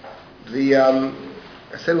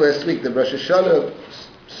I said last week, the Rosh Hashanah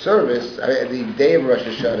service, the day of Rosh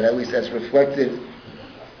Hashanah, at least that's reflected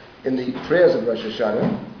in the prayers of Rosh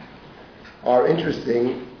Hashanah, are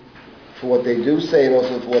interesting for what they do say and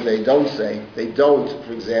also for what they don't say. They don't,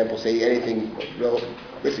 for example, say anything,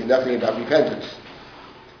 basically nothing about repentance.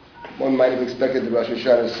 One might have expected the Rosh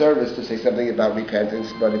Hashanah service to say something about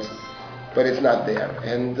repentance, but it's not there.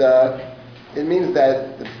 And it means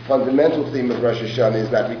that the fundamental theme of Rosh Hashanah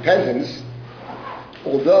is not repentance,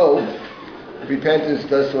 although repentance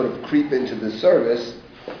does sort of creep into the service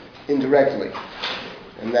indirectly.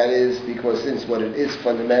 And that is because since what it is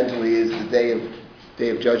fundamentally is the day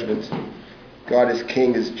of judgment, God is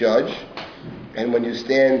king, is judge, and when you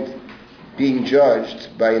stand being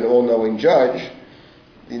judged by an all-knowing judge,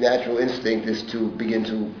 the natural instinct is to begin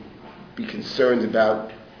to be concerned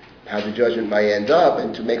about how the judgment might end up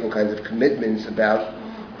and to make all kinds of commitments about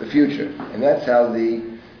the future. And that's how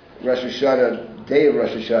the Rosh Hashanah, day of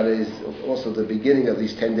Rosh Hashanah, is also the beginning of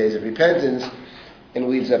these 10 days of repentance and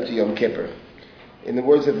leads up to Yom Kippur. In the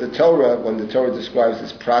words of the Torah, when the Torah describes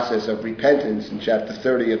this process of repentance in chapter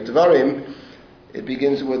 30 of Devarim, it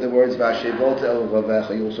begins with the words, V'ashevot el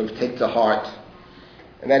vavecha, you will sort of take to heart.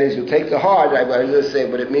 And that is, you take to heart, I was going to say,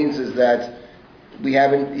 what it means is that we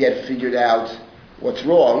haven't yet figured out what's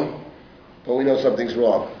wrong, but we know something's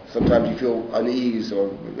wrong. Sometimes you feel unease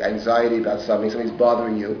or anxiety about something's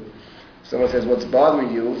bothering you. Someone says, what's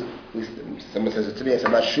bothering you? At least someone says it to me, I say,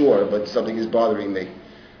 I'm not sure, but something is bothering me.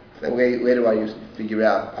 Then later on you figure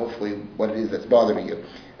out, hopefully, what it is that's bothering you.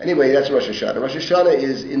 Anyway, that's Rosh Hashanah. Rosh Hashanah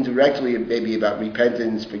is indirectly maybe about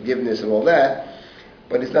repentance, forgiveness, and all that,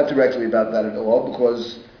 but it's not directly about that at all,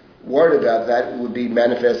 because word about that would be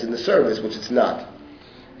manifest in the service, which it's not.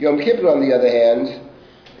 Yom Kippur, on the other hand,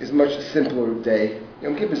 is a much simpler day.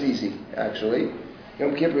 Yom Kippur is easy, actually.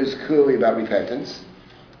 Yom Kippur is clearly about repentance.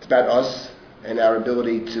 It's about us and our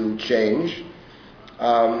ability to change.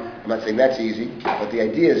 I'm not saying that's easy, but the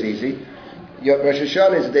idea is easy. Rosh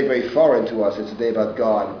Hashanah is a day very foreign to us. It's a day about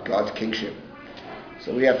God, God's kingship.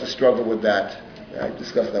 So we have to struggle with that. I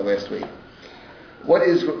discussed that last week. What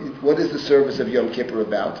is the service of Yom Kippur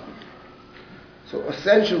about? So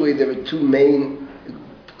essentially there are two main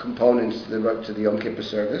components to the Yom Kippur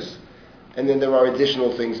service, and then there are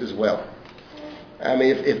additional things as well. I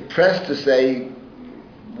mean, if pressed to say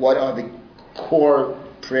what are the core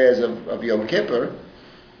prayers of Yom Kippur,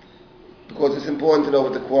 because it's important to know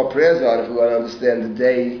what the core prayers are if we want to understand the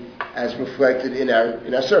day as reflected in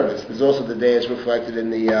our service. There's also the day as reflected in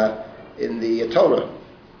the Torah,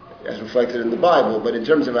 as reflected in the Bible. But in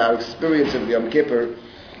terms of our experience of Yom Kippur,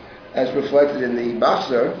 as reflected in the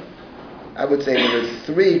Machzor, I would say there are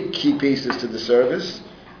three key pieces to the service.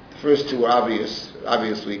 The first two are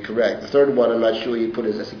obviously correct. The third one, I'm not sure you put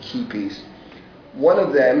as a key piece. One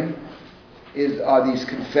of them are these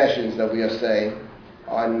confessions that we are saying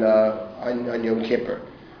on Yom Kippur.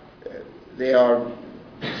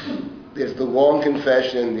 There's the long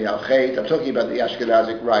confession, the Al-Chet. I'm talking about the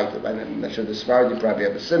Ashkenazic rite. I'm not sure the Sephardi probably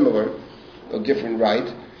have a similar or different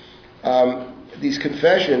rite. These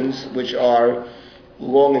confessions, which are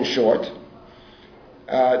long and short,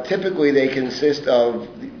 typically they consist of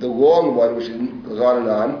the long one, which goes on and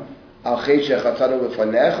on. Al-Chet shechatzanu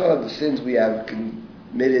lefanecha, the sins we have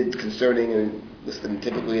committed concerning, and list them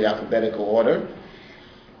typically in alphabetical order.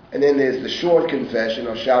 And then there's the short confession,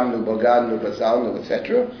 Oshamnu, Bagadnu, Bazalnu,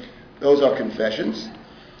 etc. Those are confessions.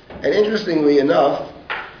 And interestingly enough,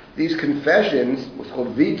 these confessions, what's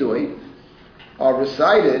called vidui, are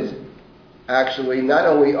recited actually not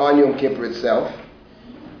only on Yom Kippur itself.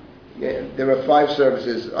 There are 5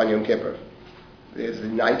 services on Yom Kippur. There's the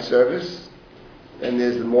night service, then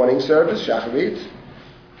there's the morning service, Shacharit,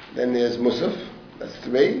 then there's Musaf, that's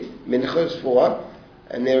 3, Mincha is 4,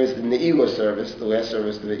 and there is the Ne'ilah service, the last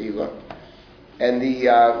service, the Ne'ilah. And the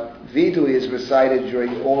Vidui is recited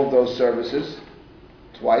during all of those services,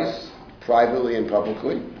 twice, privately and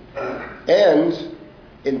publicly. And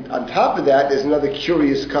on top of that, there's another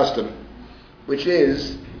curious custom, which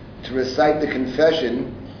is to recite the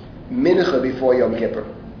confession Mincha before Yom Kippur.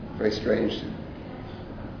 Very strange.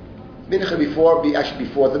 Mincha before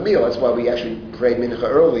the meal. That's why we actually prayed Mincha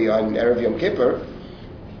early on Erev Yom Kippur,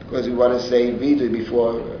 because we want to say Vidui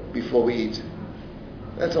before we eat.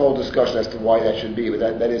 That's a whole discussion as to why that should be, but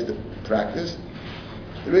that is the practice.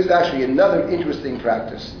 There is actually another interesting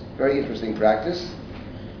practice, very interesting practice,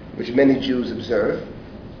 which many Jews observe,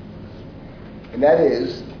 and that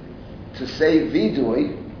is to say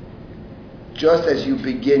Vidui just as you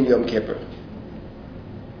begin Yom Kippur.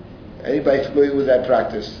 Anybody familiar with that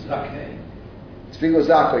practice? Okay. Speaking of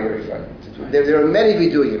Zakah, you're referring. There are many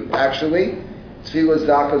Viduyim, actually. Tefillah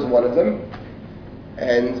Zaka is one of them.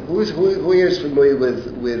 And who here is familiar with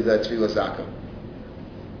Tefillah Zaka?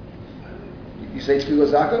 You say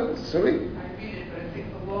Tefillah Zaka? Sorry? I read it, but it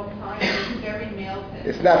takes a long time. It's very male.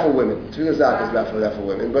 It's not for women. Tefillah Zaka is not for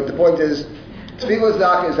women. But the point is, Tefillah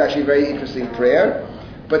Zaka is actually a very interesting prayer.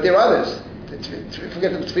 But there are others.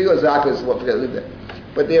 Forget that Tefillah Zaka is what forget that.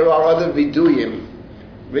 But there are other viduyim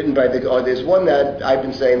written by there's one that I've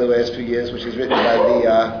been saying the last few years, which is written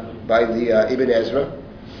by the Ibn Ezra.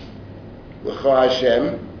 L'cha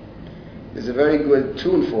Hashem. There's a very good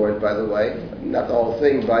tune for it, by the way. Not the whole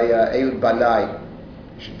thing, by Ehud Banai.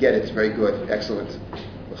 You should get it. It's very good. Excellent.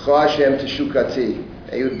 L'cha Hashem Teshukati.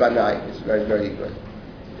 Ehud Banai. It's very, very good.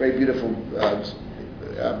 Very beautiful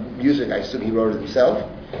music. I assume he wrote it himself.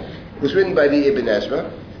 It was written by the Ibn Ezra,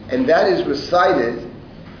 and that is recited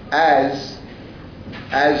as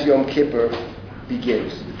Yom Kippur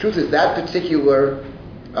begins. The truth is that particular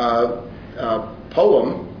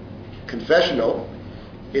poem, confessional,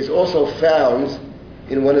 is also found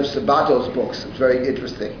in one of Sabbato's books. It's very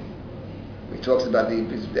interesting. He talks about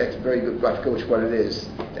it's very good. I forget which one it is.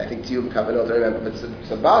 I think Tiyum Kavanot, I remember. But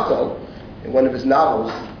Sabbato, in one of his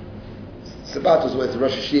novels, Sabbato's with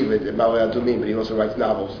Rosh Hashiva at Ma'ale Adumim, but he also writes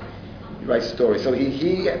novels. He writes stories. So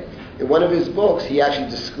he in one of his books, he actually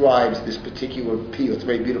describes this particular piyut. It's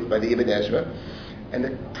very beautiful by the Ibn Ezra. And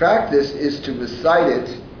the practice is to recite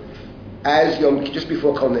it as just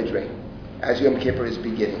before Kol Nidre, as Yom Kippur is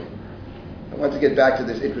beginning. I want to get back to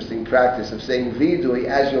this interesting practice of saying Vidui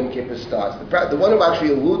as Yom Kippur starts. The one who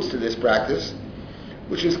actually alludes to this practice,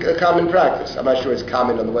 which is a common practice. I'm not sure it's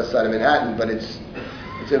common on the west side of Manhattan, but it's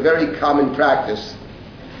a very common practice.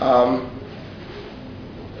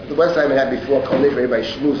 The west side of Manhattan before Kol Nidre by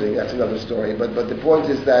schmoozing, that's another story. But the point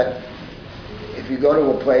is that if you go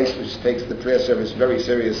to a place which takes the prayer service very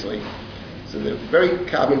seriously, so the very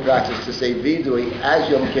common practice to say Vidui as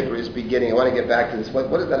Yom Kippur is beginning. I want to get back to this.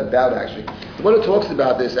 What is that about, actually? The one who talks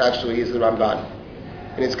about this, actually, is the Ramban.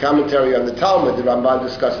 In his commentary on the Talmud, the Ramban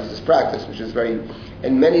discusses this practice, which is very...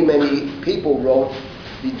 And many, many people wrote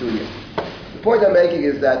Vidui. The point I'm making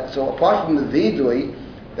is that, so apart from the Vidui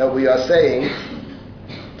that we are saying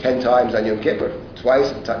 10 times on Yom Kippur,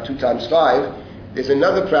 twice, 2 times 5, there's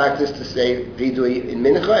another practice to say Vidui in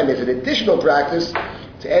Mincha, and there's an additional practice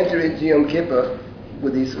to enter into Yom Kippur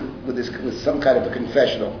with some kind of a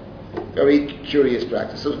confessional. Very curious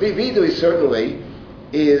practice. So Vidui certainly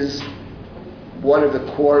is one of the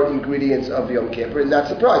core ingredients of Yom Kippur, and not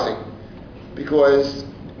surprising, because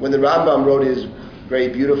when the Rambam wrote his very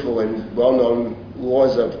beautiful and well-known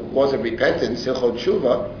laws of repentance, Hilchot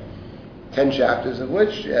Tshuva, 10 chapters of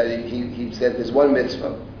which he said there's one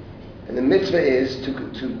mitzvah, and the mitzvah is to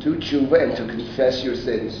do tshuva and to confess your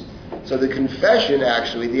sins. So the confession,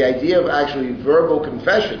 actually, the idea of actually verbal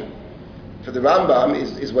confession for the Rambam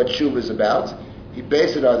is what tshuva is about. He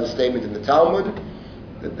based it on the statement in the Talmud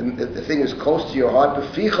that the thing is close to your heart. To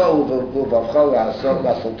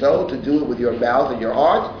do it with your mouth and your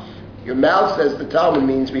heart. Your mouth, says the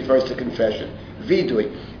Talmud, refers to confession. Vidui.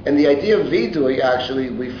 And the idea of vidui, actually,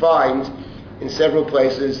 we find in several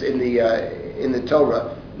places in the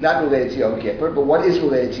Torah, not related to Yom Kippur, but what is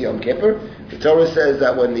related to Yom Kippur? The Torah says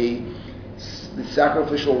that when the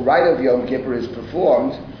sacrificial rite of Yom Kippur is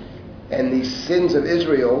performed, and the sins of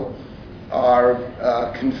Israel are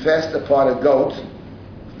confessed upon a goat,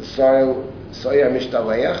 the soya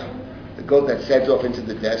mishtaleach, the goat that's sent off into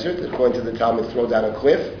the desert, according to the Talmud, throw down a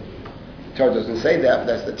cliff. The Torah doesn't say that, but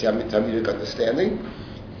that's the Talmudic understanding.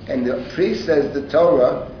 And the priest, says the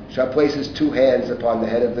Torah, shall place his 2 hands upon the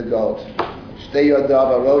head of the goat. He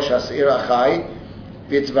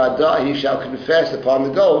shall confess upon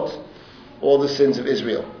the goat all the sins of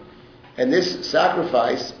Israel. And this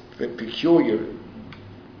sacrifice, the peculiar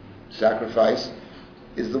sacrifice,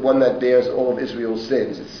 is the one that bears all of Israel's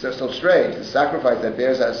sins. It's so strange. The sacrifice that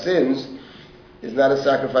bears our sins is not a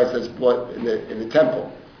sacrifice that's brought in the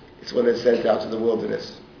temple. It's one that's sent out to the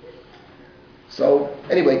wilderness. So,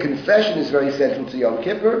 anyway, confession is very central to Yom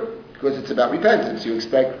Kippur because it's about repentance. You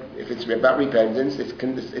expect, if it's about repentance,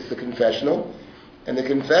 it's the confessional. And the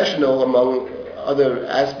confessional, among other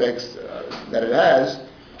aspects that it has,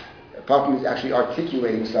 apart from actually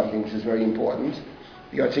articulating something, which is very important,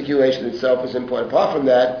 the articulation itself is important. Apart from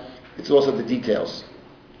that, it's also the details.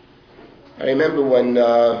 I remember when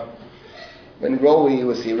Rowie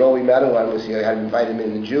was here, Rowie Madeline was here, I had invited him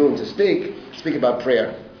in June to speak about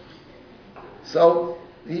prayer. So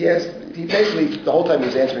he basically, the whole time he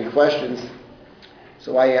was answering questions,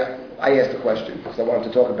 so I asked a question, because I wanted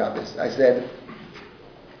to talk about this. I said,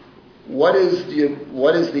 what is the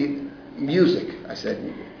music? I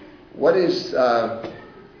said, what is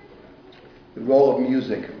the role of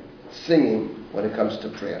music, singing, when it comes to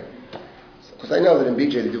prayer. Because I know that in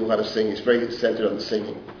BJ they do a lot of singing. It's very centered on the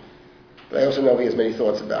singing. But I also know he has many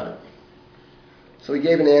thoughts about it. So he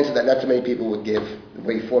gave an answer that not too many people would give. The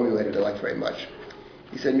way he formulated it, I liked very much.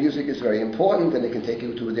 He said music is very important and it can take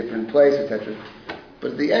you to a different place, etc.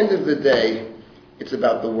 But at the end of the day, it's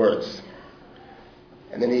about the words.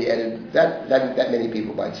 And then he added, that many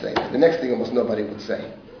people might say. The next thing almost nobody would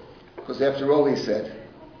say. Because after all, he said,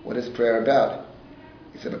 what is prayer about?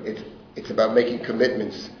 It's about making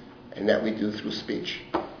commitments, and that we do through speech.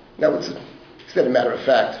 Now, he said a matter of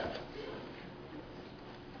fact,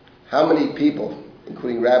 how many people,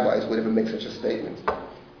 including rabbis, would ever make such a statement?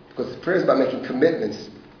 Because prayer is about making commitments.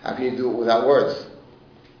 How can you do it without words?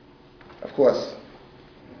 Of course,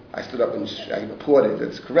 I stood up and I applauded.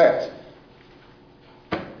 That's correct.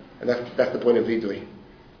 And that's the point of vidui.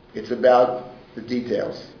 It's about the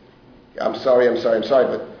details. I'm sorry,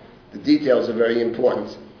 but the details are very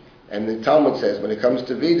important. And the Talmud says, when it comes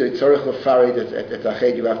to vidui, tzorich lefarid et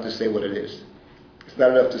ached, you have to say what it is. It's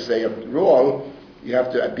not enough to say wrong. You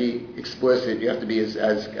have to be explicit. You have to be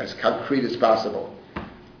as concrete as possible.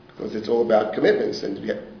 Because it's all about commitments and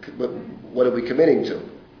what are we committing to.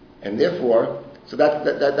 And therefore, so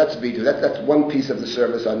that's vidui. That's one piece of the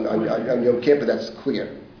service on Yom Kippur that's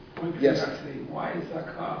clear. Yes. Why is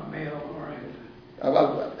that male oriented? I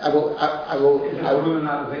will. Is the woman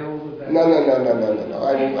not available with that? No.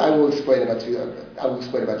 I will explain about Tefillah. I will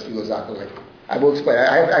explain about Tefillah Zakar. I will explain.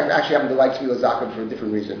 I actually happen to like Tefillah Zakar for a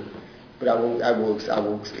different reason, but I will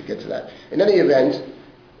get to that. In any event,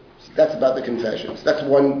 that's about the confessions. That's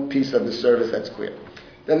one piece of the service that's clear.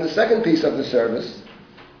 Then the second piece of the service,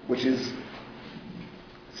 which is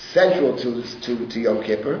central to Yom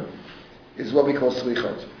Kippur, is what we call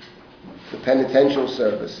slichot, the penitential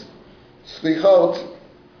service. Slichot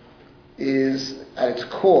is, at its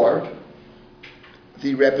core,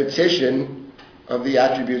 the repetition of the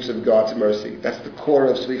attributes of God's mercy. That's the core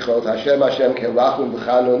of Slichot. Hashem, Kelachun,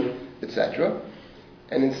 B'chanun, etc.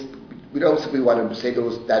 And we don't simply want to say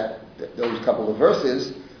those couple of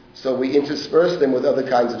verses, so we intersperse them with other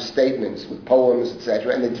kinds of statements, with poems,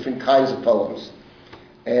 etc., and the different kinds of poems.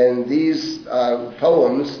 And these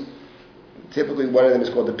poems, typically one of them is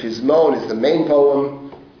called the Pismon, it's the main poem,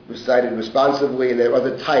 recited responsively, and there are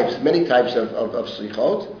other types, many types of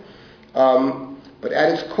slichot. But at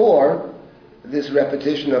its core, this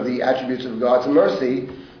repetition of the attributes of God's mercy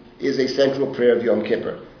is a central prayer of Yom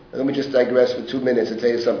Kippur. Now, let me just digress for 2 minutes and tell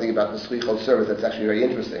you something about the slichot service that's actually very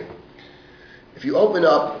interesting. If you open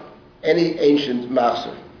up any ancient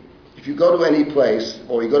machzor, if you go to any place,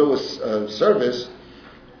 or you go to a service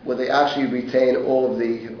where they actually retain all of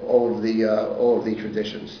the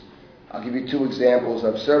traditions. I'll give you 2 examples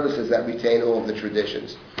of services that retain all of the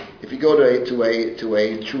traditions. If you go to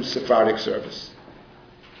a true Sephardic service,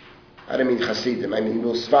 I don't mean Hasidim, I mean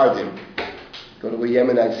real Sephardim. Go to a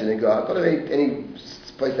Yemenite synagogue, go to any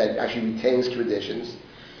place that actually retains traditions.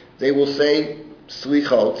 They will say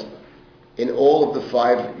slichot in all of the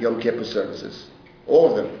 5 Yom Kippur services. All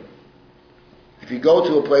of them. If you go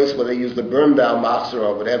to a place where they use the Birnbaum machzor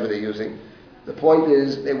or whatever they're using, the point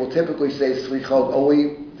is they will typically say slichot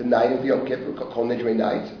only the night of Yom Kippur, called Nidrei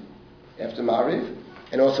night, after Mariv,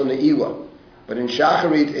 and also Ne'ilah. But in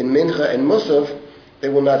Shacharit, in Mincha, and Musaf, they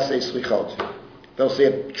will not say slichot. They'll say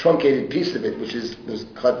a truncated piece of it, which was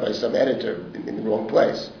cut by some editor in the wrong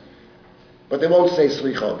place. But they won't say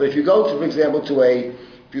slichot. But if you go, for example,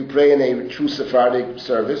 if you pray in a true Sephardic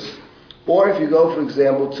service, or if you go, for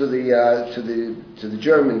example, to the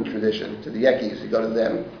German tradition, to the Yekis, you go to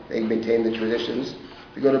them, they maintain the traditions.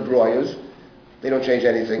 If you go to Breuers, they don't change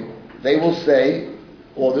anything. They will say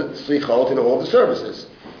all the slichot in all the services.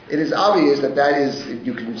 It is obvious that is,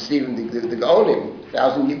 you can see in the Gaonim,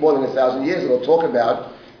 more than 1,000 years, it'll talk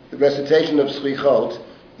about the recitation of slichot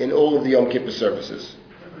in all of the Yom Kippur services.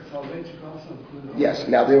 Yes,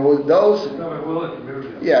 now there were those.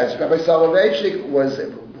 Yes, Rabbi Soloveitchik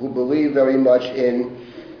who believed very much in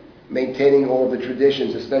maintaining all of the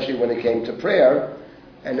traditions, especially when it came to prayer,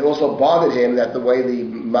 and it also bothered him that the way the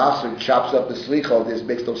master chops up the slichot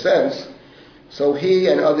makes no sense. So he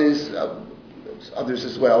and others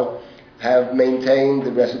as well, have maintained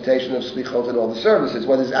the recitation of slichot in all the services.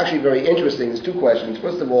 What is actually very interesting is 2 questions.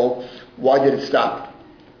 First of all, why did it stop?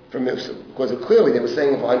 Because clearly they were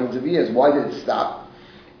saying it for hundreds of years. Why did it stop?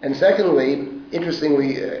 And secondly,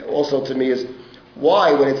 interestingly, also to me, is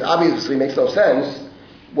why, when it obviously makes no sense,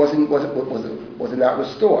 was it not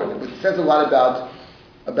restored? It says a lot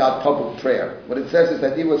about public prayer. What it says is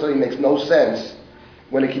that even when something makes no sense,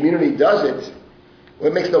 when a community does it, well,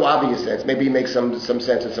 it makes no obvious sense. Maybe it makes some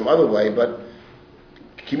sense in some other way, but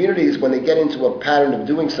communities, when they get into a pattern of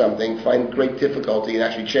doing something, find great difficulty in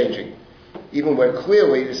actually changing, even where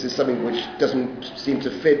clearly this is something which doesn't seem to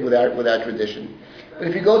fit with our tradition. But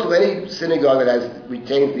if you go to any synagogue that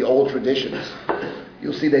retains the old traditions,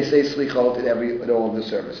 you'll see they say slichot in all of the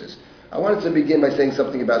services. I wanted to begin by saying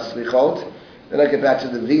something about slichot, then I'll get back to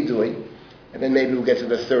the vidui, and then maybe we'll get to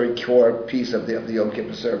the third core piece of the Yom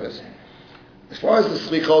Kippur service. As far as the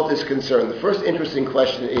slichot is concerned, the first interesting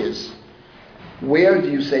question is, where do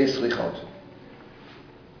you say slichot?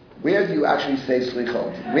 Where do you actually say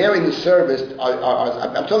slichot? Where in the service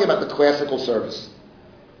I'm talking about the classical service.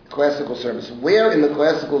 Classical service. Where in the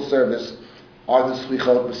classical service are the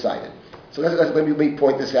slichot recited? So let me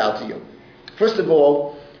point this out to you. First of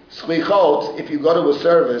all, slichot, if you go to a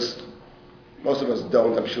service, most of us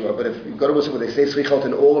don't, I'm sure, but if you go to a service where they say slichot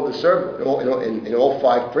in all of the service, in all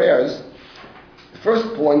 5 prayers, the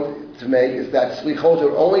first point to make is that slichot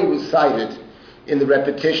are only recited in the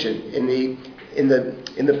repetition, in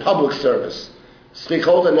the public service.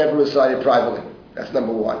 Slichot are never recited privately. That's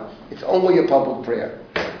number one. It's only a public prayer.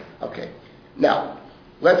 Okay. Now,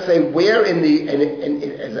 let's say where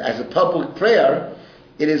as a public prayer,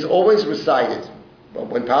 it is always recited, but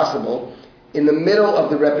when possible, in the middle of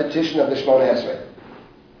the repetition of the Shemona Esrei,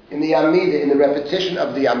 in the Amidah, in the repetition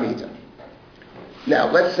of the Amidah. Now,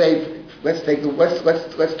 let's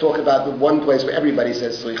talk about the one place where everybody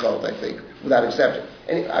says slichot, I think, without exception.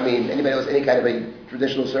 Anybody who has any kind of a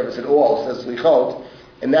traditional service at all says slichot,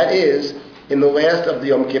 and that is in the last of the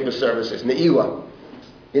Yom Kippur services, Ne'ilah.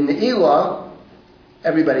 In Ne'ilah,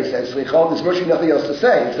 everybody says slichot. There's virtually nothing else to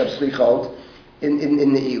say except slichot in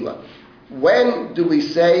Ne'ilah. When do we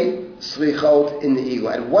say slichot in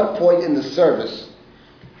Ne'ilah? At what point in the service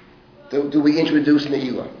do we introduce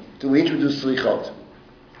Ne'ilah? Do we introduce slichot?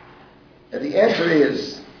 And the answer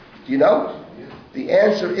is, do you know? The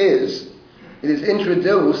answer is, it is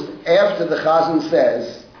introduced after the Chazan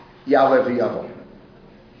says, Yaleh v'Yavo.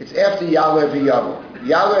 It's after Yaleh v'Yavo.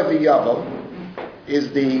 Yaleh v'Yavo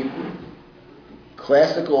is the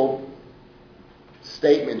classical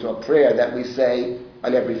statement or prayer that we say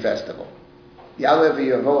on every festival. Yaleh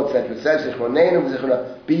v'Yavo, etc. It says,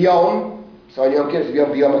 Zichronenu b'Yom, so on Yom Kippur,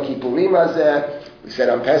 B'Yom Kippurim hazeh. We said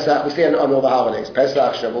on Pesach, we say on all the holidays,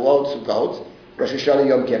 Pesach, Shavuot, Sukkot, Rosh Hashanah,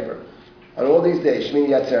 Yom Kippur. On all these days, Shmini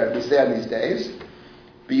Atzeret, we say on these days,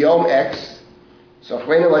 B'Yom X,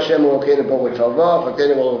 Sochreinu Hashem Elokeinu bo v'tova,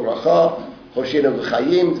 V'tenu bo v'bracha, Hoshenu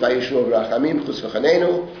v'chayim, Tvayishu v'rachamim, Chus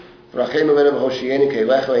v'chaneinu, V'rachemu v'enu v'hoshienu,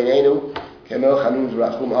 Ke'elechu eineinu, Ke'mel chanun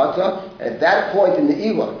v'rachum ata. And at that point in the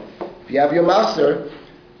Ilah, if you have your master,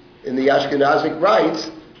 in the Ashkenazic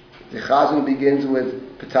rites, the Chazan begins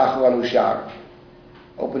with Petach Lanu Shar.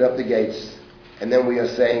 Open up the gates. And then we are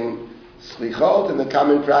saying slichot, and the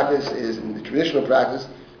common practice is, in the traditional practice,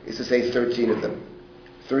 is to say 13 of them.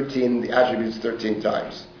 13, the attributes 13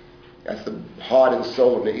 times. That's the heart and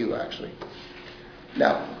soul of Ne'ilah, actually.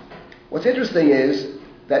 Now, what's interesting is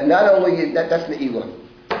that not only, that's Ne'ilah,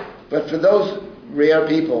 but for those rare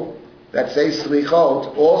people that say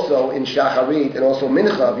slichot also in Shacharit and also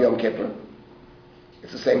Mincha of Yom Kippur,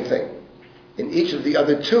 it's the same thing. In each of the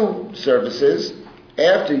other 2 services,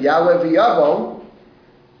 after Yaleh v'Yavo,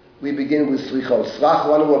 we begin with slichot. Slach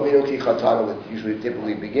lanu avinu ki chatanu, that usually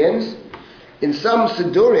typically begins. In some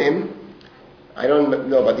Sidurim, I don't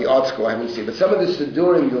know about the art school, I haven't seen, but some of the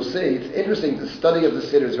Sidurim you'll see, it's interesting, the study of the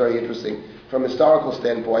Siddur is very interesting from a historical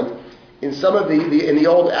standpoint. In some of in the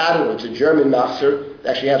old Adler, it's a German Machzor, they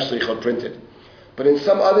actually have slichot printed. But in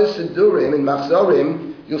some other Sidurim, in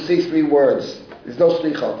Machzorim, you'll see 3 words. There's no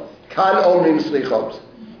slichot. Kan omrim slichot.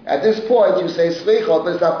 At this point, you say slichot,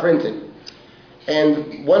 but it's not printed.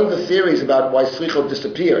 And one of the theories about why slichot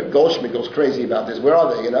disappeared, Goldschmidt goes crazy about this. Where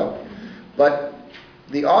are they, But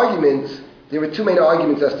the argument, there were 2 main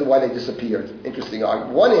arguments as to why they disappeared. Interesting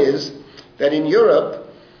argument. One is that in Europe,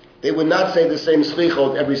 they would not say the same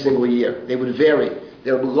slichot every single year. They would vary.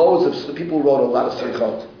 There were loads of people who wrote a lot of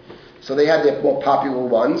slichot. So they had their more popular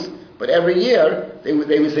ones, but every year they would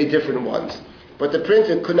say different ones. But the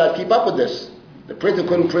printer could not keep up with this. The printer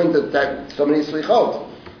couldn't print that so many slichot.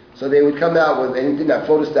 So they would come out with, they didn't have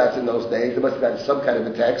photostats in those days, they must have had some kind of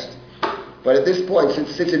a text. But at this point,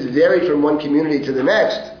 since it varied from one community to the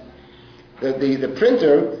next, the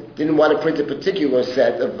printer didn't want to print a particular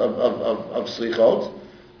set of slichot,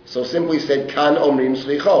 so simply said, Kan Omrim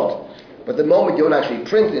Slichot. But the moment you don't actually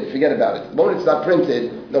print it, forget about it. The moment it's not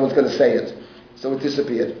printed, no one's going to say it. So it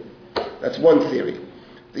disappeared. That's one theory.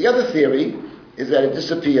 The other theory is that it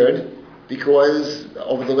disappeared because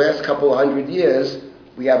over the last couple of 100 years,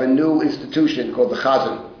 we have a new institution called the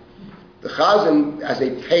Chazan. The Chazan, as a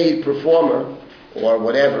paid performer, or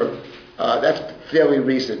whatever, that's fairly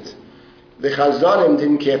recent. The Chazanim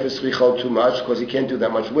didn't care for Slichot too much because he can't do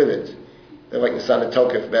that much with it. They're like Nisana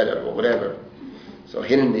Tokef better or whatever. So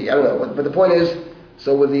Hinandi, I don't know. But the point is,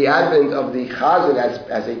 so with the advent of the Chazan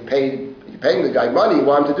as a paying the guy money, you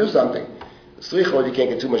want him to do something. Slichot, you can't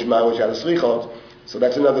get too much mileage out of Slichot. So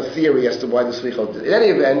that's another theory as to why the Slichot. In any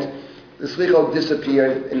event, the Slichot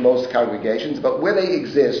disappeared in most congregations, but where they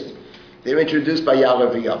exist, they're introduced by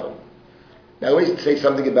Ya'aleh V'Yavo. Now let me say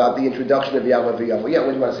something about the introduction of Ya'aleh V'Yavo. Yeah,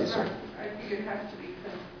 what do you want to say, sir? I think it has to be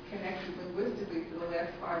connected linguistically to the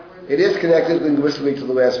last 5 words. It is connected linguistically to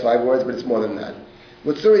the last 5 words, but it's more than that.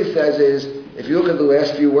 What Suri says is, if you look at the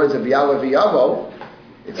last few words of Ya'aleh V'Yavo,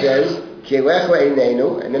 it says, Ki elecha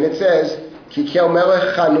einenu, and then it says, Ki kel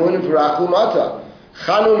melech chanun v'rachum ata.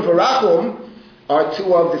 Chanun v'rachum are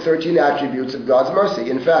 2 of the 13 attributes of God's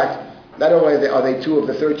mercy. In fact, not only are they 2 of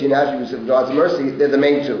the 13 attributes of God's mercy, they're the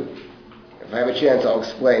main 2. If I have a chance, I'll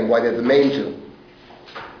explain why they're the main 2.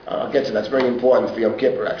 I'll get to that. That's very important for Yom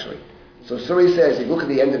Kippur, actually. So Suri says, if you look at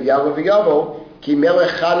the end of Ya'aleh V'Yavo, Ki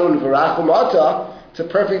melech chanun v'rachum ata, it's a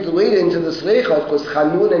perfect lead into the Slichot, because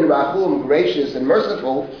chanun and rachum, gracious and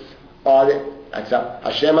merciful, are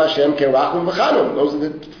Hashem kerachum v'chanun. Those are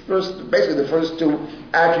basically the first 2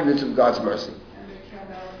 attributes of God's mercy.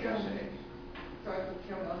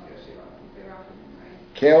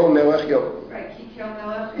 Kel Melech Yo. Right, Ki Kel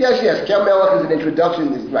Melech. Yes. Kel Melech is an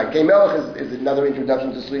introduction. Right. Kel Melech is another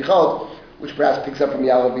introduction to Slichot, which perhaps picks up from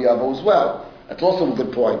Ya'aleh V'Yavo as well. That's also a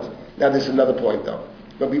good point. Now there's another point though.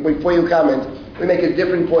 But before you comment, we make a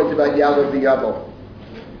different point about Ya'aleh V'Yavo,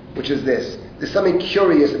 which is this. There's something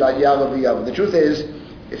curious about Ya'aleh V'Yavo. The truth is,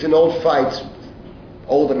 it's an old fight.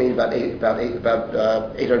 Old, I mean about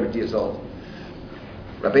 800 years old.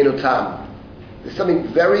 Rabbeinu Tam. There's something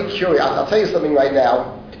very curious. I'll tell you something right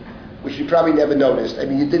now, which you probably never noticed. I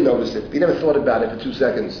mean, you did notice it, but you never thought about it for 2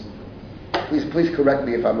 seconds. Please correct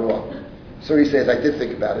me if I'm wrong. So he says, I did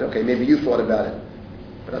think about it. Okay, maybe you thought about it.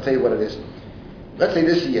 But I'll tell you what it is. Let's say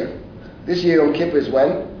this year. This year, Yom Kippur is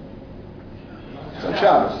when? It's on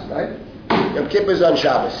Shabbos, right? Yom Kippur is on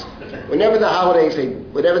Shabbos. Whenever the holiday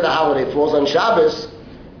falls on Shabbos,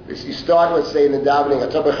 you start, let's say, in the davening,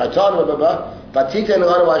 Vatiten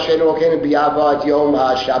lanu Hashem Elokeinu b'yava et yom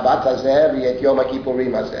ha-Shabbat hazeh v'et yom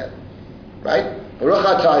ha-Kippurim hazeh. Right? Baruch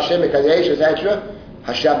atah Hashem mekadesh, etc.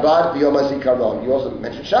 Ha-Shabbat v'yom ha-Zikaron. You also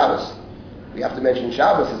mention Shabbos. We have to mention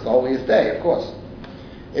Shabbos. It's the holiest day, of course.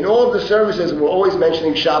 In all of the services, we're always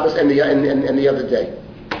mentioning Shabbos and the other day,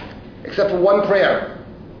 except for one prayer,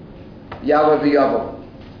 Ya'aleh V'Yavo.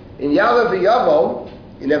 In Ya'aleh V'Yavo,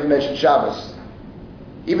 you never mention Shabbos,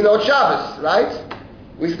 even though it's Shabbos, right?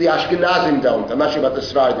 At least the Ashkenazim don't. I'm not sure about the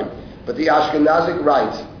Sfardim, but the Ashkenazic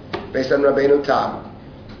rite, based on Rabbeinu Tam,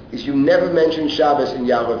 is you never mention Shabbos in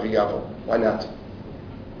Ya'aleh V'Yavo. Why not?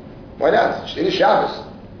 Why not? It is Shabbos.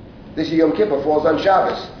 This year Yom Kippur falls on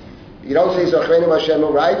Shabbos. You don't say Zochreinu Hashem,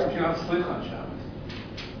 right? You don't sleep on Shabbos.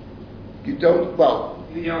 You don't. Well,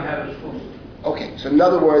 you don't have it full. Okay. So in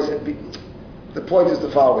other words, the point is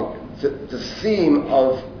the following: the theme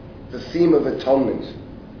of atonement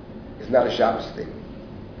is not a Shabbos theme.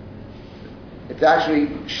 It's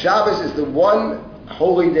actually, Shabbos is the one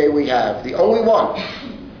holy day we have, the only one,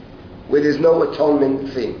 where there's no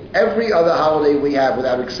atonement theme. Every other holiday we have,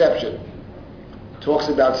 without exception, talks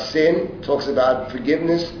about sin, talks about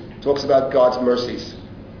forgiveness, talks about God's mercies,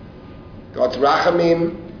 God's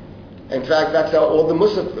rachamim. In fact, that's how all the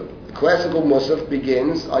Musaf, the classical Musaf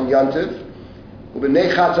begins on Yontiv. It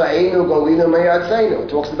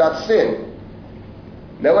talks about sin.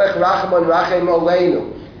 Melech rachman rachem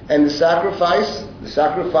oleinu. And the sacrifice,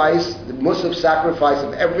 the Musaf sacrifice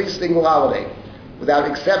of every single holiday, without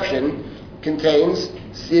exception, contains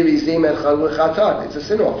sirizim and chalul chatat. It's a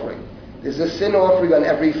sin offering. There's a sin offering on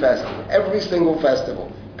every festival. Every single festival,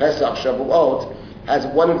 Pesach, Shavuot, has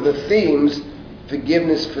one of the themes,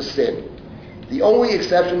 forgiveness for sin. The only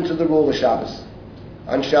exception to the rule is Shabbos.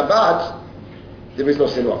 On Shabbat, there is no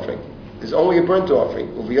sin offering. There's only a burnt offering.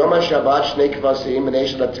 Uviyom HaShabbat shnei kvasim and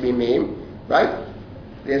eish latmimim. Right?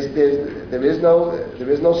 There is no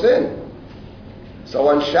sin. So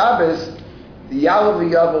on Shabbos, the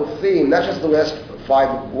Ya'aleh V'Yavo theme, not just the last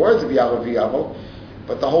 5 words of Ya'aleh V'Yavo,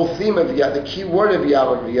 but the whole theme of the key word of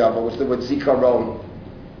Ya'aleh V'Yavo was the word Zikaron.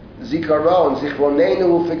 Zikaron,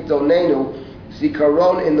 Zichronenu Ufikdonenu.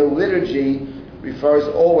 Zikaron in the liturgy refers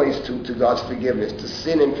always to God's forgiveness, to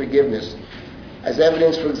sin and forgiveness. As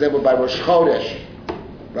evidenced, for example, by Rosh Chodesh,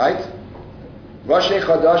 right? Rosh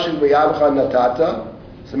Chodeshim V'Yamcha Natata,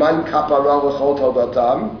 Zman Kapara L'Chol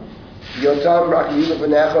Todatam, Yotam Rak Yilu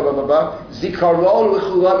V'Necha, Zikaron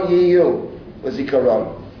L'Chulam Yiyu. What Zikaron?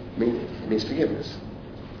 It means forgiveness.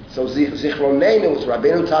 So Zichronenu, as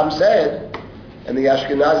Rabbeinu Tam said, and the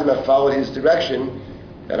Ashkenazim have followed his direction,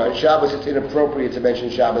 that on Shabbos it's inappropriate to mention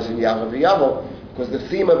Shabbos in Ya'aleh V'Yavo, because the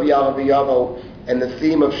theme of Ya'aleh V'Yavo and the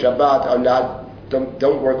theme of Shabbat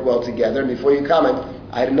don't work well together. And before you comment,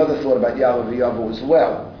 I had another thought about Ya'aleh V'Yavo as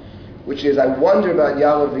well, which is I wonder about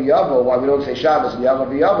Ya'aleh V'Yavo, why we don't say Shabbos in Ya'aleh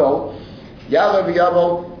V'Yavo. Ya'aleh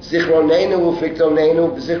V'Yavo, Zichronenu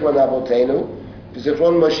u'fiktonenu v'zichron avotenu,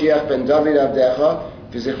 v'zichron Moshiach ben David avdecha,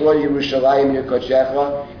 v'zichron Yerushalayim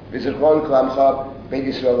yirkochecha, v'zichron klamcha beit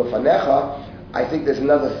Yisrael ufanecha. I think there's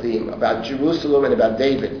another theme about Jerusalem and about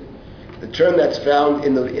David. The term that's found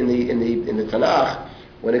in the Tanakh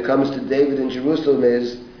when it comes to David and Jerusalem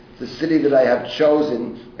is the city that I have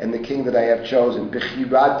chosen and the king that I have chosen.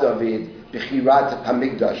 Bechirat David, Bechirat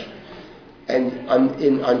Hamikdash. And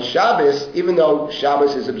on Shabbos, even though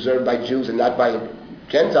Shabbos is observed by Jews and not by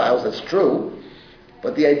Gentiles, that's true,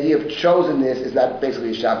 but the idea of chosenness is not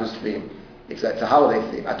basically a Shabbos theme. It's a holiday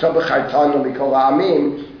theme. Atah b'chartanu mikol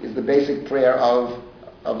ha'amim is the basic prayer of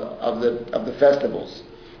the festivals.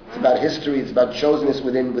 It's about history. It's about chosenness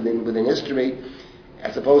within history,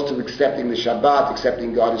 as opposed to accepting the Shabbat,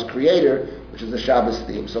 accepting God as Creator, which is the Shabbos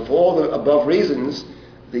theme. So for all the above reasons,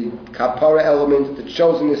 the kapara element, the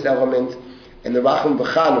chosenness element, and the rachum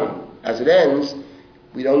v'chanun, as it ends,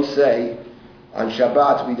 we don't say on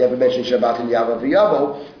Shabbat. We never mention Shabbat in Ya'aleh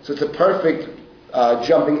V'Yavo. So it's a perfect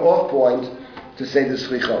jumping off point to say the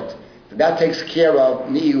slichot. That takes care of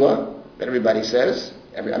ni'ila, that everybody says.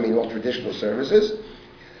 All traditional services.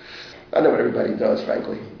 I know what everybody does,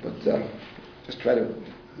 frankly, but just try to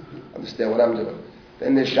understand what I'm doing.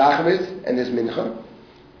 Then there's shachrit and there's mincha.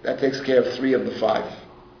 That takes care of 3 of the 5.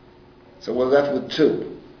 So we're left with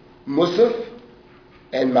 2. Musaf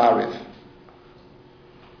and Mariv.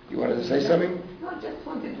 You wanted to say something? No, I just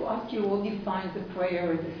wanted to ask you what defines the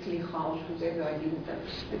prayer as a slicha, whatever I didn't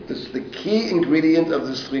understand. The key ingredient of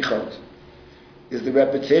the slichot is the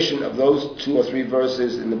repetition of those 2 or 3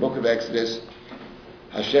 verses in the book of Exodus.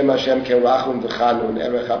 Hashem Hashem kerachum v'chanun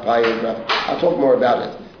erech hapayim. I'll talk more about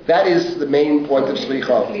it. That is the main point of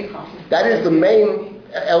slichot. That is the main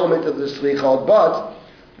element of the slichot, but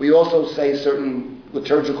we also say certain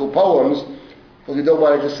liturgical poems, but we don't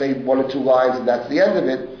want to just say 1 or 2 lines and that's the end of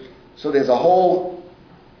it. So there's a whole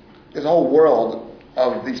world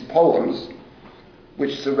of these poems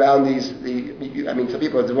which surround some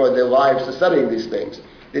people have devoted their lives to studying these things.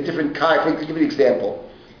 They're different kinds. I'll give you an example.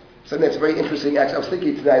 Something that's very interesting. Actually, I was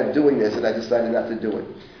thinking tonight of doing this, and I decided not to do it.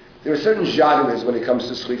 There are certain genres when it comes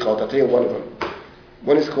to slichot. I'll tell you one of them.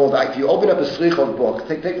 One is called, if you open up a slichot book,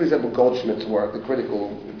 take for example Goldschmidt's work, the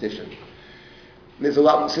critical edition. There's a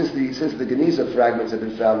lot, since the Geniza fragments have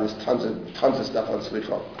been found, there's tons of stuff on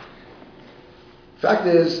slichot. Fact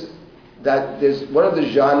is that there's one of the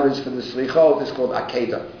genres for the slichot is called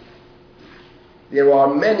Akedah. There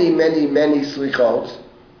are many slichot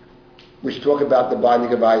which talk about the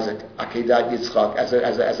binding of Isaac, Akedat Yitzchak, as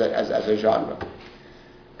a genre.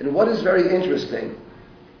 And what is very interesting,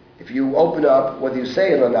 if you open up, whether you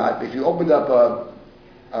say it or not, if you open up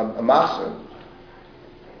a machzor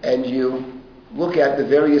and you look at the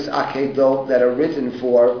various Akedot that are written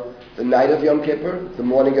for the night of Yom Kippur, the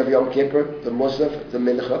morning of Yom Kippur, the Musaf, the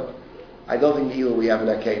Mincha. I don't think either we have an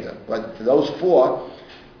Akedah. But for those 4,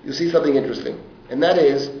 you see something interesting. And that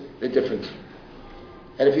is the difference.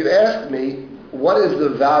 And if you ask me, what is the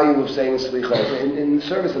value of saying slichot? In the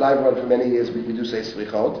service that I've run for many years, we do say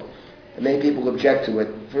slichot. And many people object to it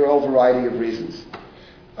for a whole variety of reasons.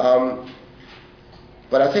 But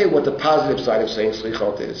I'll tell you what the positive side of saying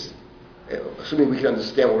slichot is. Assuming we can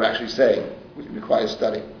understand what we're actually saying, which requires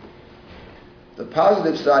study. The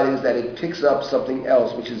positive side is that it picks up something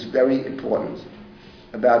else which is very important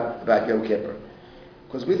about Yom Kippur.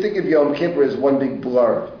 Because we think of Yom Kippur as one big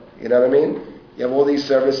blur. You know what I mean? You have all these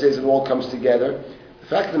services, it all comes together. The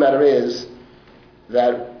fact of the matter is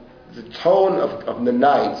that the tone of the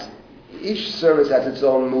night, each service has its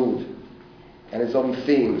own mood and its own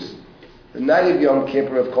themes. The night of Yom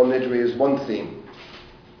Kippur of Kol Nidri is one theme.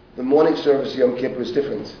 The morning service of Yom Kippur is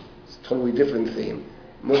different. It's a totally different theme.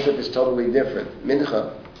 Musaf is totally different.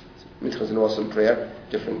 Mincha is an awesome prayer,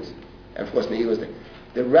 different. And of course, Ne'ilah is there.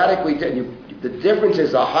 They're radically different. The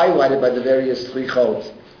differences are highlighted by the various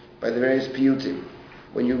slichot, by the various piyutim.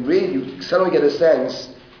 When you read, you suddenly get a sense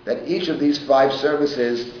that each of these 5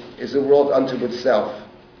 services is a world unto itself.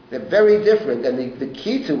 They're very different, and the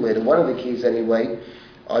key to it, one of the keys anyway,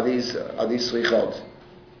 are these slichot.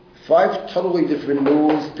 5 totally different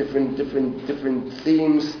moods, different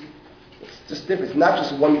themes. It's just different. It's not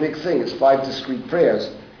just one big thing. It's 5 discrete prayers.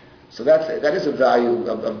 So that is a value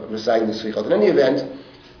of reciting the slichot. In any event,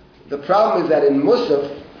 the problem is that in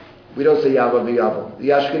Musaf, We don't say Yava v'Yavel. The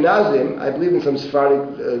Ashkenazim, I believe in some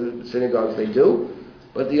Sephardic synagogues they do,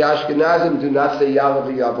 but the Ashkenazim do not say Yava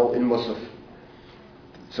v'Yavel in Musaf.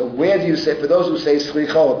 So where do you say, for those who say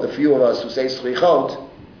Slichot, the few of us who say Slichot,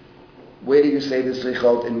 where do you say the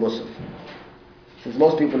Slichot in Musaf? Since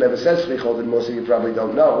most people never said Slichot in Musaf, you probably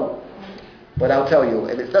don't know. But I'll tell you,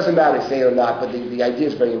 and it doesn't matter if I say it or not, but the idea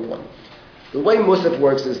is very important. The way Musaf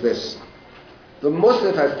works is this. The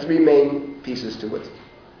Musaf has three main pieces to it.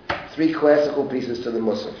 Three classical pieces to the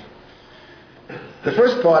Musaf. The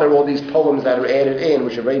first part are all these poems that are added in,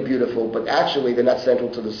 which are very beautiful, but actually they're not central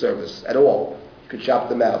to the service at all. You could chop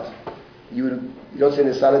them out. You don't say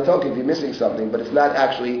Nisan Tov if you're missing something, but it's not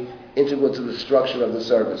actually integral to the structure of the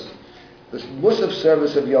service. The Musaf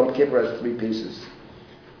service of Yom Kippur has three pieces.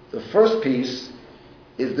 The first piece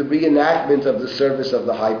is the reenactment of the service of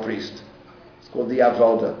the high priest. It's called the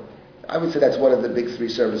Avoda. I would say that's one of the big three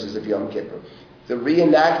services of Yom Kippur. The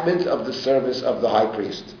reenactment of the service of the high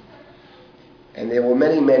priest. And there were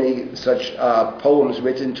many, many such poems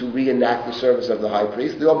written to reenact the service of the high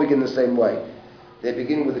priest. They all begin the same way. They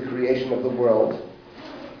begin with the creation of the world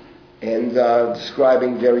and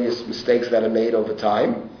describing various mistakes that are made over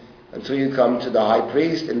time until you come to the high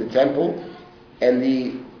priest in the temple and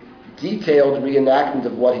the detailed reenactment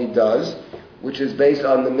of what he does, which is based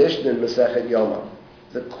on the Mishnah in Masechet Yoma.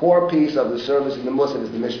 The core piece of the service in the Musaf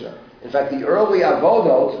is the Mishnah. In fact, the early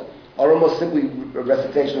Avodot are almost simply a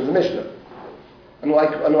recitation of the Mishnah.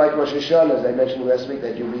 Unlike Rosh Hashanah, as I mentioned last week,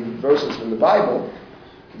 that you read verses from the Bible,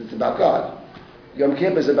 it's about God. Yom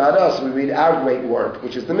Kippur is about us. We read our great work,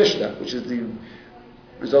 which is the Mishnah, which is the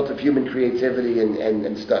result of human creativity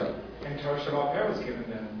and study. And Torah Shabbat Peh was given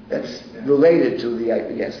then. That's related to the,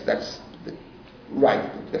 yes,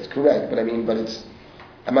 right, that's correct, but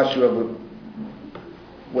I'm not sure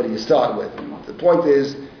what do you start with. The point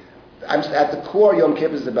is, at the core, Yom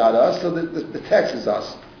Kippur is about us, so the text is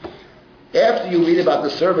us. After you read about the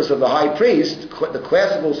service of the high priest, the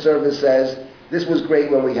classical service says, this was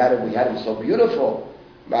great when we had him so beautiful,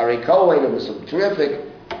 Mari Kohen, it was so terrific,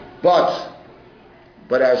 but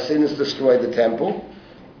our sins destroyed the temple,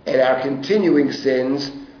 and our continuing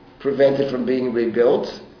sins prevented from being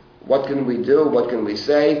rebuilt. What can we do? What can we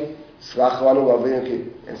say? Slach lanu avinu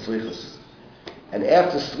and slichos. And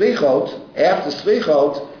after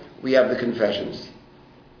slichot, we have the confessions.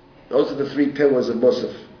 Those are the three pillars of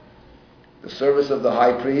Musaf. The service of the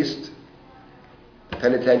high priest, the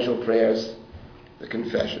penitential prayers, the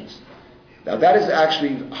confessions. Now that is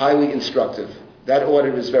actually highly instructive. That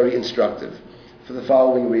order is very instructive for the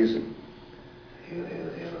following reason.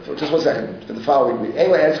 So just one second. For the following reason,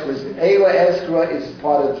 Eila Eskra is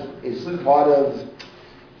part of the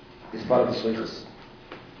Slichos.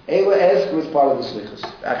 Eila Eskra is part of the Slichos.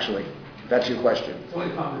 Actually, that's your question.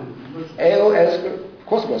 Eila Eskra, of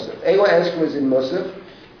course, Musaf. Eila Eskra is in Musaf.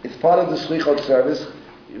 It's part of the Slichot service.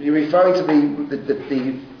 You're referring to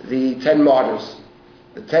the 10 martyrs.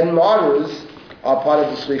 The 10 martyrs are part of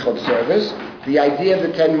the Slichot service. The idea of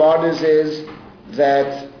the 10 martyrs is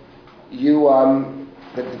that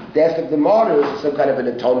that the death of the martyrs is some kind of an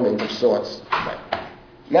atonement of sorts. Right.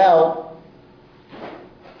 Now,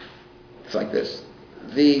 it's like this.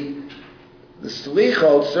 The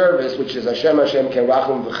Slichot service, which is Hashem Hashem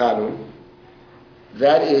Kerachum V'Chanun,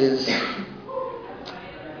 that is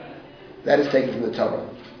taken from the Torah.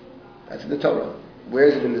 That's in the Torah. Where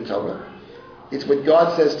is it in the Torah? It's what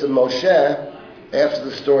God says to Moshe after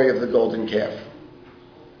the story of the golden calf.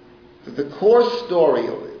 That the core story,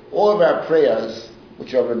 all of our prayers,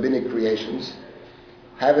 which are rabbinic creations,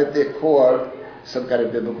 have at their core some kind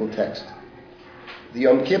of biblical text. The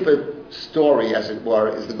Yom Kippur story, as it were,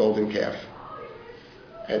 is the golden calf.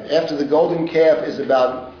 And after the golden calf is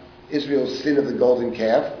about Israel's sin of the golden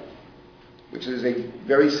calf, which is a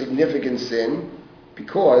very significant sin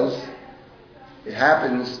because it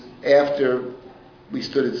happens after we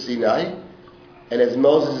stood at Sinai, and as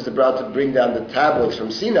Moses is about to bring down the tablets from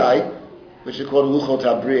Sinai, which are called Luchot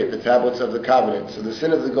HaBrit, the tablets of the covenant. So the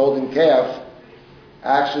sin of the golden calf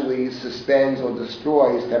actually suspends or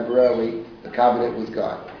destroys temporarily the covenant with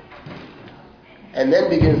God. And then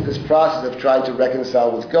begins this process of trying to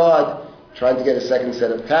reconcile with God, trying to get a second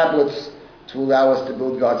set of tablets to allow us to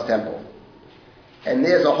build God's temple. And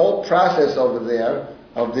there's a whole process over there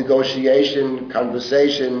of negotiation,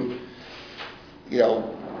 conversation,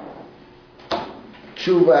 tshuva,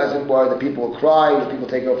 as it were. The people are crying, the people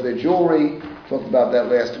take off their jewelry. Talked about that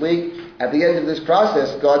last week. At the end of this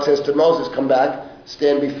process, God says to Moses, come back,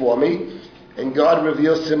 stand before me. And God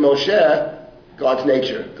reveals to Moshe God's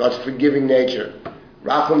nature, God's forgiving nature.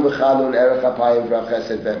 Rachum v'chalun erech hapayim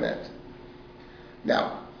v'chesed v'emet.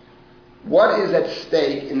 Now, What is at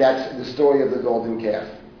stake in the story of the golden calf?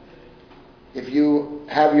 If you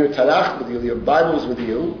have your Tanakh with you, your Bibles with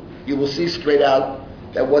you, you will see straight out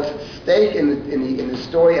that what's at stake in the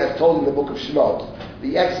story as told in the book of Shemot,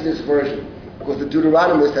 the Exodus version, because the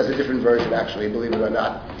Deuteronomist has a different version actually, believe it or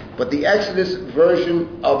not. But the Exodus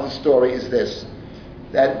version of the story is this,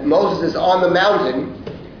 that Moses is on the mountain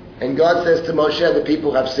and God says to Moshe, the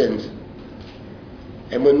people have sinned.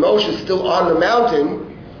 And when Moshe is still on the mountain,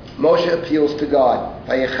 Moshe appeals to God.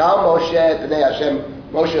 Vayichal Moshe et bnei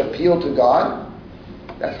Hashem. Moshe appealed to God.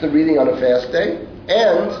 That's the reading on a fast day.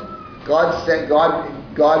 And God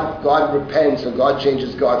repents, so God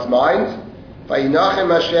changes God's mind.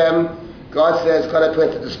 Vayinachem Hashem. God says, God, I plan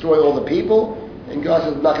to destroy all the people. And God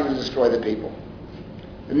says, I'm not going to destroy the people.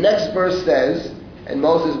 The next verse says, and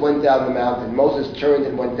Moses went down the mountain. Moses turned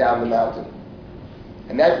and went down the mountain.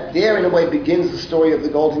 And that there, in a way, begins the story of the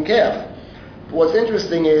golden calf. But what's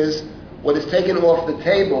interesting is, what is taken off the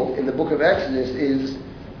table in the book of Exodus is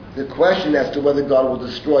the question as to whether God will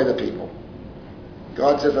destroy the people.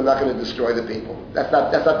 God says, I'm not going to destroy the people. That's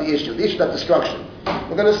not the issue. The issue is not destruction.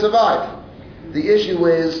 We're going to survive. The issue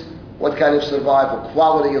is what kind of survival,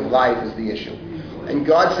 quality of life is the issue. And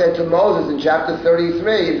God said to Moses in chapter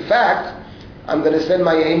 33, in fact, I'm going to send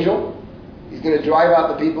my angel. He's going to drive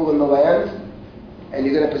out the people in the land, and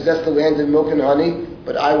you're going to possess the land in milk and honey,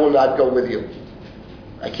 but I will not go with you.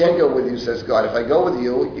 I can't go with you, says God. If I go with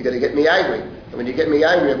you, you're going to get me angry. And when you get me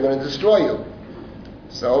angry, I'm going to destroy you.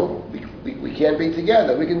 So, we can't be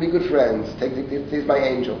together. We can be good friends. He's my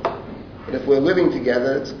angel. But if we're living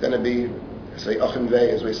together, it's going to be, say, Achem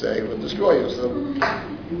Vei, as we say, we'll destroy you.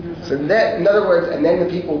 So then, in other words, and then the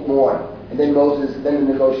people mourn. And then Moses, then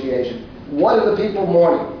the negotiation. What are the people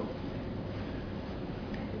mourning?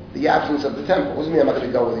 The absence of the temple. What does it mean I'm not going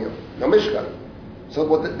to go with you? No Mishkan. So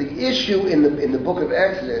what the issue in the book of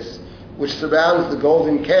Exodus, which surrounds the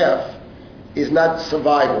golden calf, is not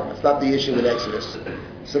survival. It's not the issue in Exodus.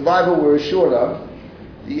 Survival we're assured of.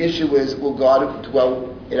 The issue is, will God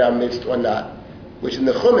dwell in our midst or not? Which in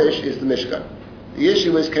the Chumash is the Mishkan. The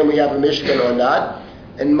issue is, can we have a Mishkan or not?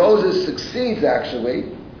 And Moses succeeds, actually,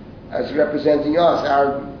 as representing us.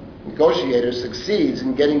 Our negotiator succeeds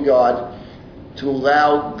in getting God to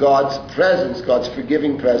allow God's presence, God's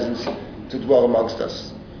forgiving presence, to dwell amongst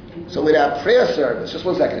us. So in our prayer service, just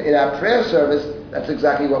one second, in our prayer service, that's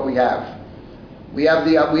exactly what we have. We have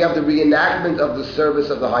the reenactment of the service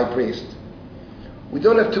of the high priest. We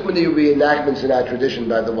don't have too many reenactments in our tradition,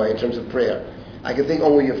 by the way, in terms of prayer. I can think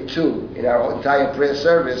only of two in our entire prayer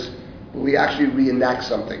service where we actually reenact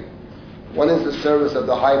something. One is the service of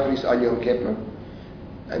the high priest on Yom Kippur,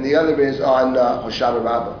 and the other is on Hoshana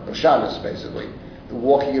Rabbah, Hoshanas, basically. The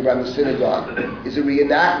walking around the synagogue is a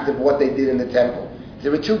reenactment of what they did in the temple.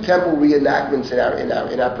 There are two temple reenactments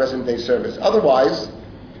in our present day service. Otherwise,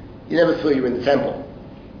 you never feel you're in the temple.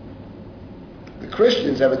 The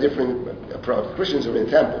Christians have a different approach. The Christians are in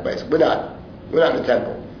the temple, basically. We're not in the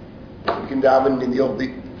temple. We can daven in the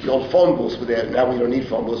old phone booths were there. Now we don't need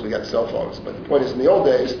phone booths, we got cell phones. But the point is, in the old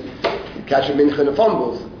days, you catch a mincha in a phone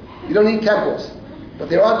booth. You don't need temples. But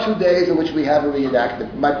there are 2 days in which we have a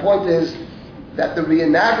reenactment. My point is that the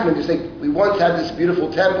reenactment is like, we once had this beautiful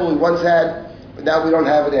temple, but now we don't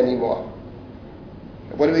have it anymore.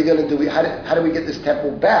 What are we going to do? How do we get this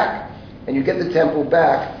temple back? And you get the temple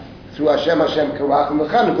back through Hashem Karach and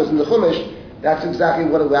Mechanu, because in the Chumash, that's exactly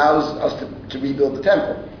what allows us to rebuild the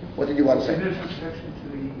temple. What did you want to say? In this objection to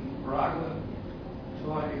the Meragla,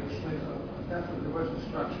 that's what there was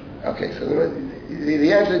instruction. Okay, so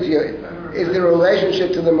the answer to you, is there a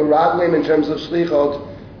relationship to the Meraglim in terms of Shlichot?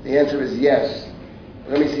 The answer is yes.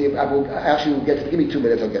 Let me see, we'll get to, give me 2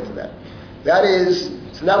 minutes, I'll get to that. That is,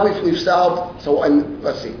 so now we've solved,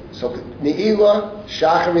 let's see, so Ne'ilah,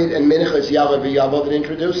 Shacharit, and Mincha is Yahweh v'Yavo that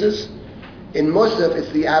introduces. In Musaf, it's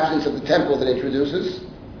the absence of the temple that introduces,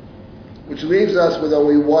 which leaves us with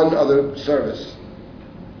only one other service,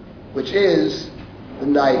 which is the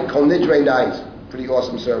night, Kol Nidre night. Pretty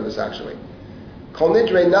awesome service, actually. Kol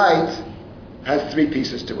Nidre night has 3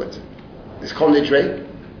 pieces to it. There's Kol Nidre.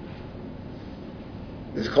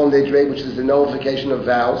 There's Kol Nidre, which is the nullification of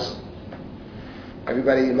vows.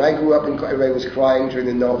 When I grew up, everybody was crying during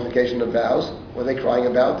the nullification of vows. What are they crying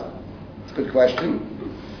about? It's a good question.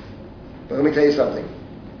 But let me tell you something.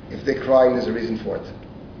 If they're crying, there's a reason for it.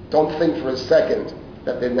 Don't think for a second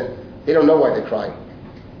that they don't know why they're crying.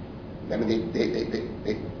 I mean,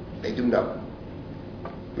 they do know.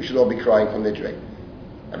 We should all be crying from Nidre.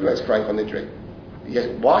 Everybody's crying from Nidre. Yes,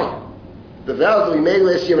 why? The vows that we made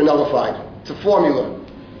last year are nullified. It's a formula.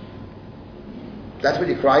 That's what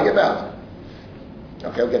you're crying about?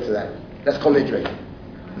 Okay, I'll get to that. That's Kol Nidre.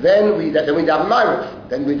 Then we daven Ma'ariv.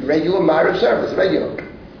 Then we regular Ma'ariv service, regular.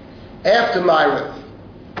 After Ma'ariv,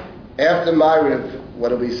 what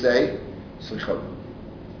do we say? Slichot.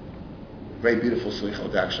 Very beautiful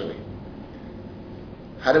slichot, actually.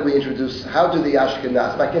 How do we introduce? How do the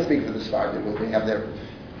Ashkenazim? I can't speak for the Sephardim. They have their.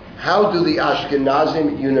 How do the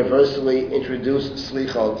Ashkenazim universally introduce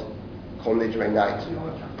slichot Kol Nidrei night?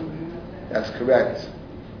 That's correct.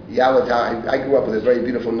 I grew up with a very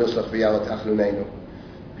beautiful nusach for Yalot Achnuneinu.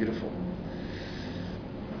 Beautiful.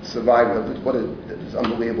 Survived. What is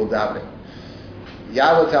unbelievable davening.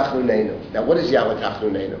 Yalot Achnuneinu. Now, what is Yalot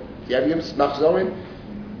Achnuneinu? Do you have your machzorim?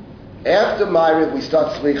 After Ma'ariv, we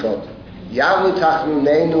start slichot. Yalot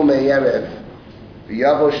Achnuneinu me'erev,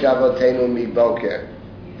 v'yavo Shavotenu mi'boker,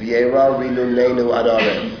 v'yera rinuneinu ad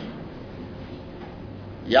arev.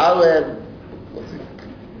 Yaleh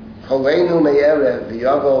Koleinu me'erev,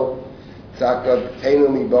 v'yavo Tzakotenu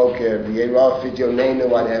mi'boker, v'yera fidyonenu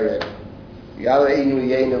ad erev. Yaleh inu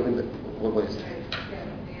yenu.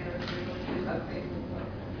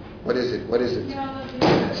 What is it? What is it?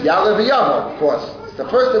 It's Yaleh v'yavo, of course. The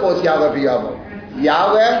first of all is Yaleh v'yavo.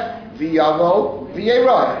 Yaleh v'yavo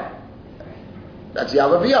v'yera. That's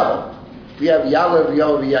Yaleh v'yavo. We have Yaleh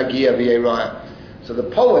v'yavo v'yagia v'yera. So the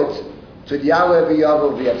poet said Yaleh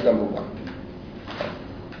v'yavo v'yas number one.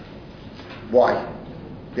 Why?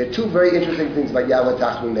 There are two very interesting things about Yaleh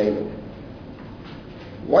Tachnuneinu.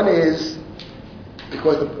 One is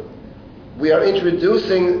because we are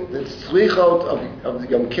introducing the slichot of the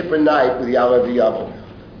Yom Kippur night with Yaleh v'yavo.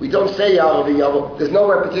 We don't say Yaleh v'yavo. There's no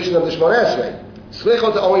repetition of the Shemona Esrei.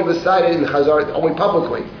 Slichot are only recited in the Chazar, only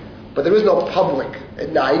publicly. But there is no public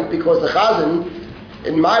at night because the Chazan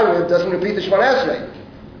in Ma'ariv doesn't repeat the Shemona Esrei.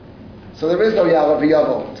 So there is no Yaleh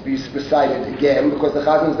v'yavo to be recited again because the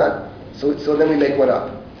Chazan's not. So then we make one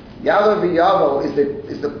up. Yaleh v'yavo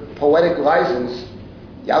is the poetic license.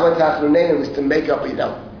 Yaleh Tachnuneinu is to make up.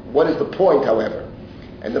 What is the point, however?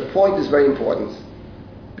 And the point is very important.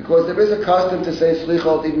 Because there is a custom to say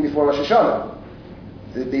Slichot even before Rosh Hashanah.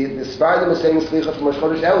 The Sephardim are saying Slichot from Rosh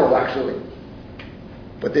Chodesh Elul, actually.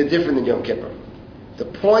 But they're different than Yom Kippur. The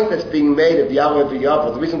point that's being made of Yaleh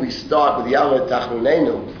v'yavo, the reason we start with Yaleh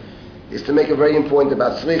Tachnuneinu, is to make a very important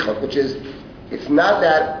about Slichot, which is, it's not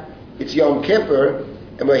that it's Yom Kippur,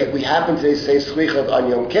 and we happen to say Slichot on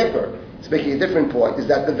Yom Kippur. It's making a different point, is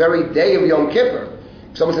that the very day of Yom Kippur,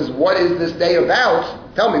 if someone says, what is this day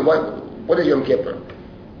about? Tell me, what is Yom Kippur?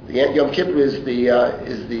 The Yom Kippur is the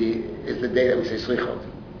day that we say Slichot,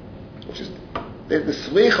 which is the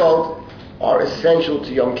Slichot are essential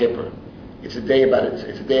to Yom Kippur. It's a day about it.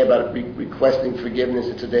 It's a day about requesting forgiveness.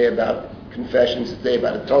 It's a day about confessions. It's a day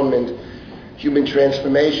about atonement, human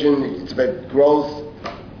transformation. It's about growth.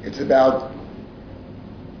 It's about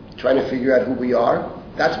trying to figure out who we are.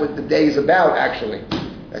 That's what the day is about, actually.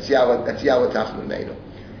 That's Yaleh Tachnuneinu.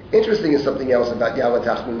 Interesting is something else about Yaleh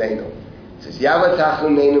Tachnuneinu. It says, Yaleh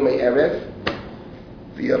Tachnuneinu me'erev,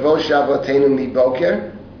 v'yavo Shavotenu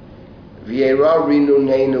mi'boker, v'yera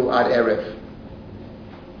rinuneinu ad erev.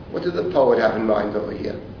 What did the poet have in mind over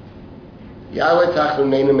here? Yaleh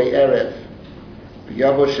Tachnuneinu me'erev,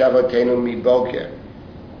 v'yavo Shavotenu mi'boker,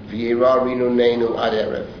 v'yera rinuneinu ad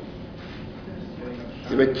erev.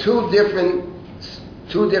 There are two different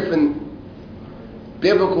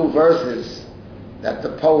biblical verses that the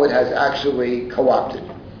poet has actually co-opted.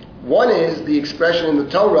 One is the expression in the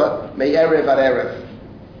Torah, Me'erev ad Erev.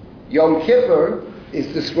 Yom Kippur is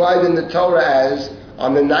described in the Torah as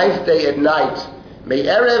on the ninth day at night.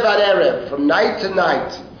 Me'erev ad Erev, from night to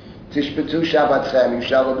night. Tishbetu Shabbatchem, you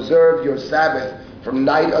shall observe your Sabbath from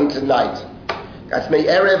night unto night. That's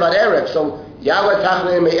Me'erev ad Erev. So Yaleh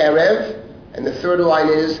Tachnuneinu Me'erev, and the third line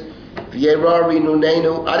is V'yera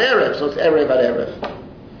rinuneinu ad Erev. So it's Erev ad Erev.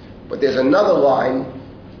 But there's another line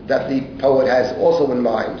that the poet has also in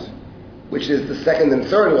mind, which is the second and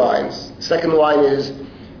third lines. The second line is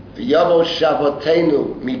V'yavo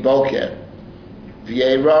Shavotenu mi'boker,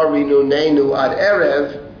 V'yera rinuneinu ad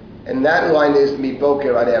Erev, and that line is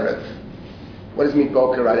mi'boker ad Erev. What is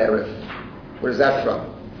mi'boker ad Erev? Where is that from?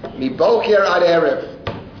 Mi'boker ad Erev.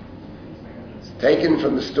 It's taken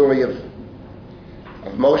from the story of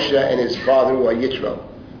Moshe and his father, who are Yitro.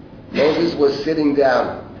 Moses was sitting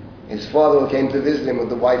down. His father came to visit him with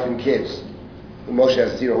the wife and kids, who Moshe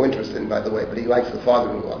has zero interest in, by the way, but he likes the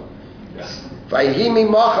father-in-law. Vayhi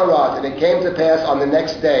mimacharat, and it came to pass on the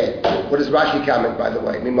next day. What does Rashi comment, by the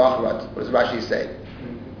way? Mimacharat. What does Rashi say?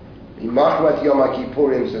 Mimacharat Yom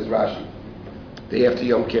HaKippurim, says Rashi. Day after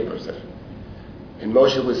Yom Kippur, says. And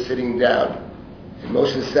Moshe was sitting down. And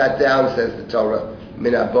Moshe sat down, says the Torah,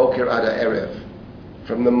 min haboker ad ha'erev,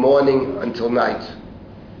 from the morning until night.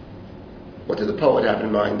 What did the poet have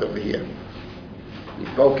in mind over here?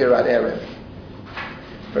 Boker ad Erev.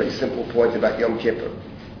 Very simple point about Yom Kippur.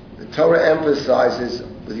 The Torah emphasizes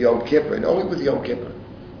with Yom Kippur, and only with Yom Kippur,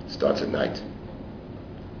 it starts at night.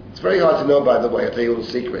 It's very hard to know, by the way, I'll tell you a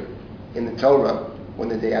little secret, in the Torah, when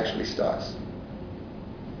the day actually starts.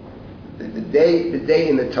 The day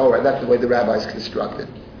in the Torah, and that's the way the rabbis construct it.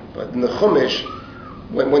 But in the Chumash,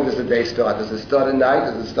 when does the day start? Does it start at night?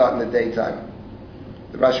 Does it start in the daytime?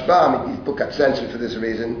 The Rashba, his book got censored for this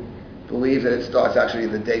reason, believes that it starts actually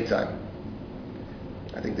in the daytime.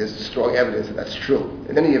 I think there's strong evidence that that's true.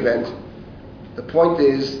 In any event, the point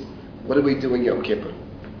is, what do we do in Yom Kippur?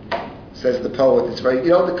 Says the poet. It's very,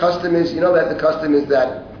 the custom is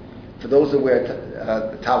that for those who wear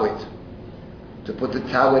the tawid, to put the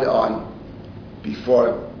tawid on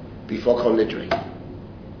before Kol Nidri.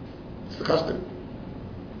 It's the custom.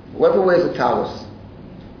 Whoever wears a talus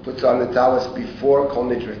puts on the talus before Kol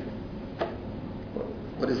Nidri.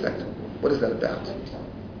 What is that? What is that about?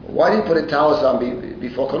 Why do you put a talus on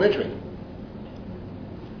before Kol Nidri?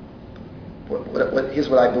 Here's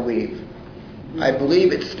what I believe. I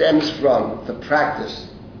believe it stems from the practice,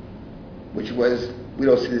 which was, we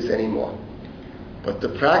don't see this anymore, but the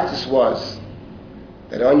practice was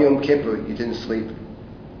that on Yom Kippur you didn't sleep.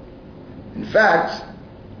 In fact,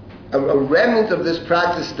 a remnant of this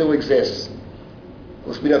practice still exists. Of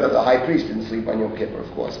course, we know that the high priest didn't sleep on Yom Kippur,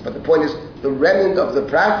 of course, but the point is, the remnant of the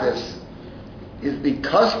practice is the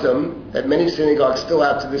custom that many synagogues still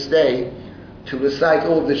have to this day to recite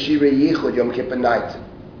all of the Shirei Yichud Yom Kippur night.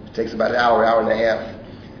 It takes about an hour and a half.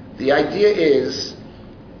 The idea is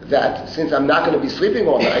that since I'm not going to be sleeping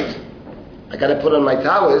all night, I got to put on my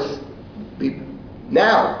talis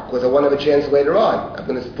now, because I won't have a chance later on. I'm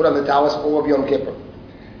going to put on the talis all of Yom Kippur.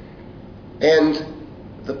 And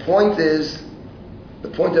the point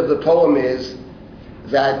of the poem is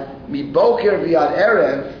that Miboker v'ad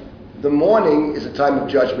Erev, the morning is a time of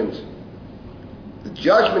judgment. The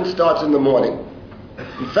judgment starts in the morning.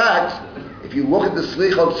 In fact, if you look at the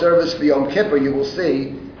Slichot service for Yom Kippur, you will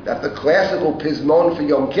see that the classical Pismon for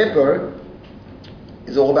Yom Kippur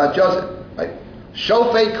is all about judgment. Right?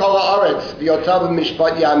 Shofei Kol Haaretz v'yotav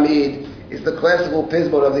Mishpat Yamid is the classical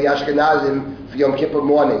Pismon of the Ashkenazim for Yom Kippur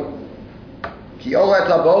morning. Ki Olet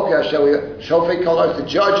HaBoker Shofei Kol Haaretz, the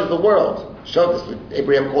judge of the world.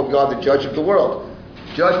 Abraham called God the judge of the world.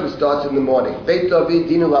 Judgment starts in the morning. Beit David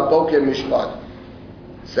Dinu HaBoker Mishpat.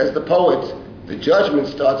 Says the poet, the judgment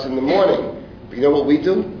starts in the morning. But you know what we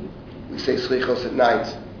do? We say Slichos at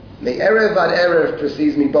night. Me Erev ad Erev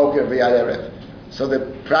precedes me Boker v'ad Erev. So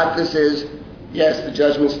the practice is, yes, the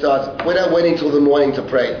judgment starts. We're not waiting till the morning to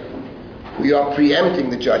pray. We are preempting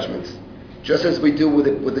the judgment. Just as we do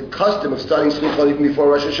with the custom of starting Slichot even before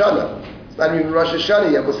Rosh Hashanah. It's not even Rosh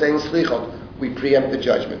Hashanah yet, we're saying Slichot. We preempt the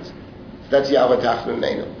judgment. That's Yahweh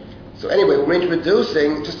Tachnu. So anyway, we're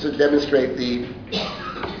introducing, just to demonstrate these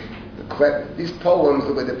poems,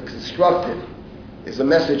 the way they're constructed, there's a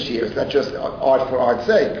message here. It's not just art for art's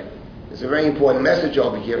sake. There's a very important message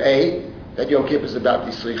over here. A, that Yom Kippur is about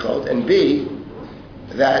the Slichot, and B,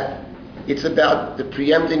 that it's about the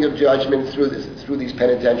preempting of judgment through these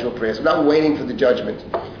penitential prayers. We're not waiting for the judgment.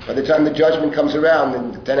 By the time the judgment comes around,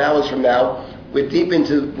 in 10 hours from now, we're deep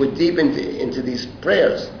into these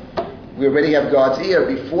prayers. We already have God's ear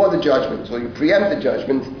before the judgment, so you preempt the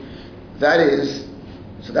judgment.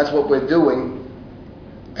 So that's what we're doing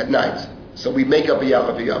at night. So we make up a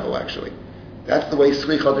Yavo actually. That's the way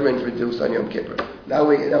Slichot are introduced on Yom Kippur. Now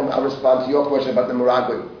I'll respond to your question about the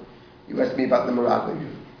Meraglim. You asked me about the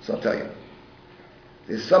Meraglim, so I'll tell you.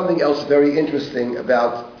 There's something else very interesting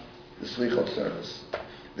about the Slichot service.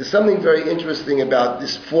 There's something very interesting about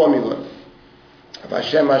this formula of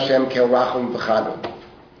Hashem Kel Rachum V'Chanu.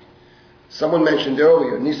 Someone mentioned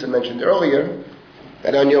earlier, Nisa mentioned earlier,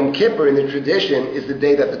 that on Yom Kippur in the tradition is the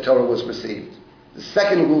day that the Torah was received. The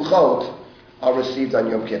second Luchot are received on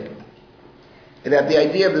Yom Kippur. And that the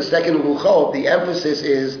idea of the second Luchot, the emphasis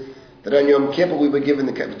is that on Yom Kippur we were given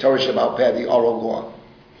the Torah Shebaal Peh, the oral law.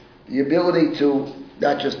 The ability to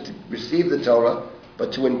not just to receive the Torah,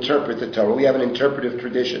 but to interpret the Torah. We have an interpretive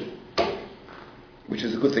tradition, which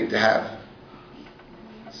is a good thing to have.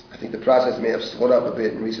 I think the process may have slowed up a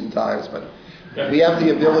bit in recent times, but we have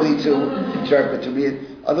the ability to interpret, to read.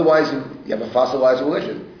 Otherwise, you have a fossilized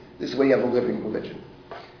religion. This way you have a living religion.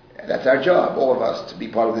 And that's our job, all of us, to be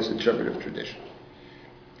part of this interpretive tradition.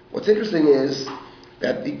 What's interesting is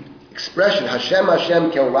that the expression, Hashem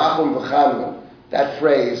Kel Rachum V'Chanu, that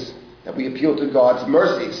phrase, that we appeal to God's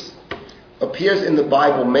mercies, appears in the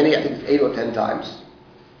Bible I think it's 8 or 10 times.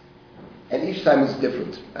 And each time is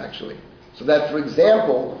different, actually. So that, for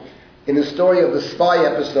example, in the story of the spy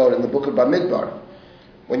episode in the book of Bamidbar,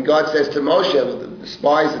 when God says to Moshe, the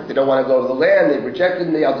spies, that they don't want to go to the land, they've rejected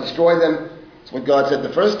me, I'll destroy them. That's what God said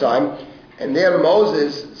the first time. And there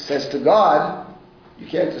Moses says to God, you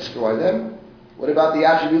can't destroy them. What about the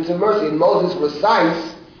attributes of mercy? And Moses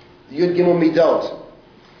recites the Yud Gimel Midot.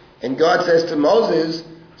 And God says to Moses,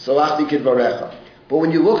 Salachti Kidvarecha. But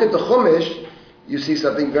when you look at the Chumash, you see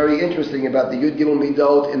something very interesting about the Yud Gimel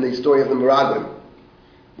Midot in the story of the Meraglim,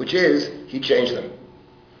 which is, he changed them.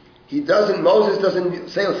 Moses doesn't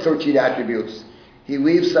say 13 attributes. He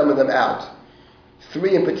leaves some of them out.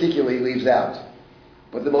 3 in particular he leaves out.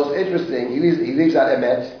 But the most interesting, he leaves out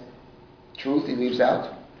Emet, truth, he leaves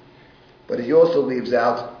out. But he also leaves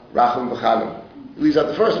out Rachum V'Chanun. He leaves out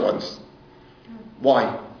the first ones.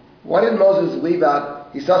 Why? Why did Moses leave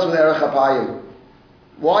out, he starts with Erech HaPayim.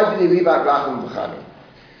 Why did he leave out Rachum V'Chanun?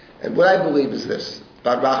 And what I believe is this,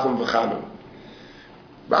 about Rachum V'Chanun.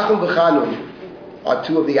 Rachum V'Chanun are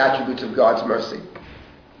 2 of the attributes of God's mercy.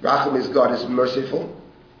 Rachum is God is merciful,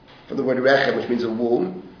 from the word Rechem, which means a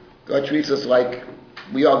womb. God treats us like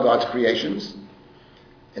we are God's creations.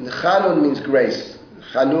 And the Chanun means grace.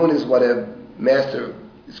 Chanun is what a master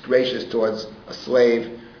is gracious towards a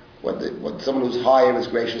slave, what someone who's higher is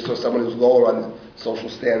gracious towards someone who's lower on social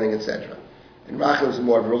standing, etc. And Rachel is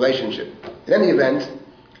more of a relationship. In any event,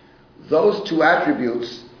 those 2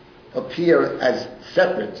 attributes appear as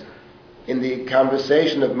separate in the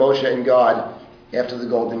conversation of Moshe and God after the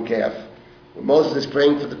golden calf. When Moses is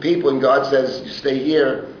praying for the people and God says, you stay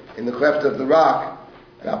here in the cleft of the rock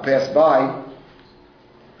and I'll pass by.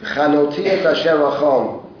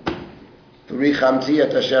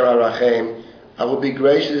 I will be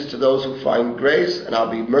gracious to those who find grace, and I'll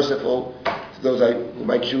be merciful to those who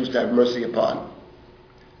might choose to have mercy upon.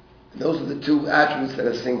 And those are the 2 attributes that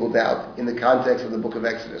are singled out in the context of the book of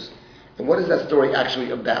Exodus. And what is that story actually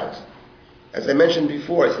about? As I mentioned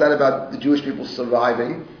before, it's not about the Jewish people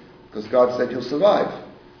surviving, because God said you'll survive.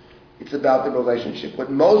 It's about the relationship. What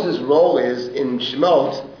Moses' role is in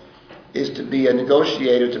Shemot is to be a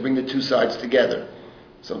negotiator, to bring the 2 sides together.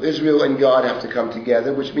 So Israel and God have to come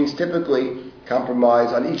together, which means typically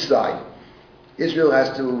compromise on each side. Israel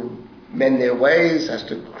has to mend their ways, has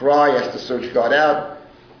to cry, has to search God out.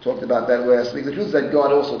 Talked about that last week. The truth is that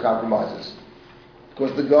God also compromises.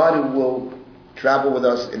 Because the God who will travel with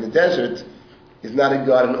us in the desert is not a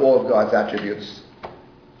God in all of God's attributes.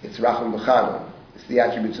 It's Rachum V'Chanun. It's the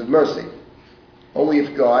attributes of mercy. Only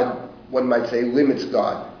if God, one might say, limits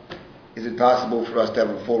God, is it possible for us to have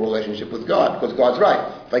a full relationship with God. Because God's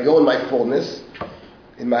right. If I go in my fullness,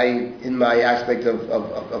 in my aspect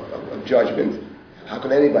of judgment, how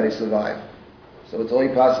can anybody survive? So it's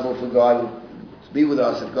only possible for God to be with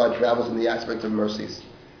us if God travels in the aspect of mercies.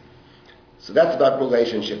 So that's about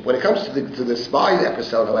relationship. When it comes to the spy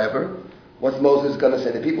episode, however, what's Moses going to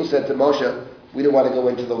say? The people said to Moshe, we don't want to go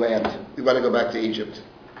into the land. We want to go back to Egypt.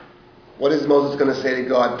 What is Moses going to say to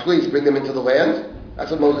God? Please bring them into the land. That's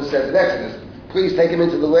what Moses says in Exodus. Please take them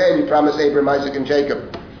into the land you promised Abraham, Isaac, and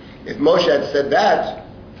Jacob. If Moshe had said that,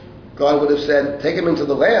 God would have said, take them into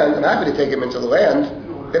the land. I'm happy to take them into the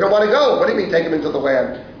land. They don't want to go. What do you mean take them into the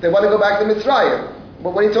land? They want to go back to Mitzrayim.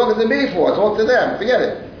 But what are you talking to me for? Talk to them. Forget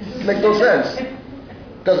it. It makes no sense.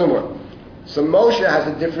 Doesn't work. So Moshe has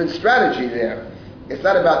a different strategy there. It's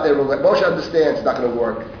not about their relationship. Moshe understands it's not going to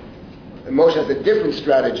work. And Moshe has a different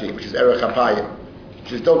strategy, which is Erech HaPayim,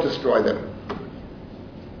 which is don't destroy them.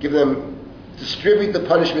 Distribute the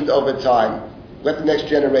punishment over time. Let the next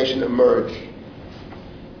generation emerge.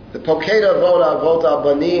 The Pokeda Vota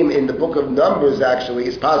Banim in the book of Numbers actually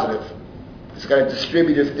is positive. It's got a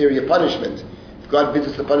distributive theory of punishment. If God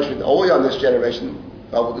visits the punishment only on this generation,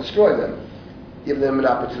 God will destroy them. Give them an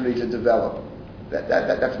opportunity to develop.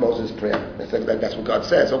 That's Moses' prayer. That's what God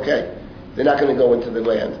says. Okay, they're not going to go into the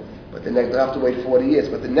land, but they'll have to wait 40 years.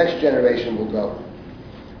 But the next generation will go.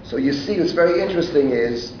 So you see, what's very interesting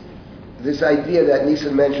is this idea that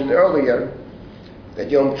Nisan mentioned earlier, that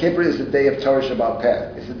Yom Kippur is the day of Torah Shabbat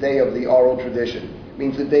Peh. It's the day of the oral tradition. It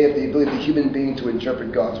means the day of the ability of the human being to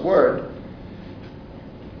interpret God's word.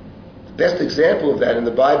 The best example of that in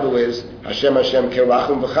the Bible is Hashem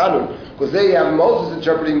Kerachum V'Chanun, because there you have Moses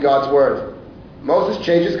interpreting God's word. Moses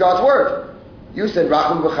changes God's word. You said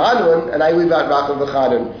Rachum V'Chanun, and I leave out Rachum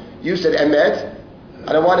V'Chanun. You said Emet.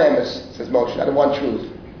 I don't want Emes, says Moshe. I don't want truth.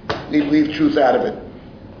 Leave truth out of it.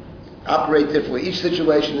 Operate differently. Each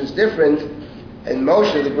situation is different, and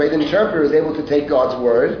Moshe, the great interpreter, is able to take God's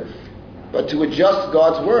word, but to adjust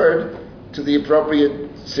God's word to the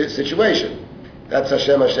appropriate situation. That's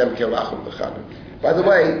Hashem Kerachum V'Chanun. By the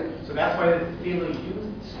way... So that's why the feeling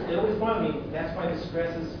it always bothered me, that's why the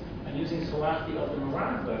stress is and using Salati of the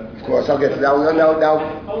Morocco. Of course, I'll get to that.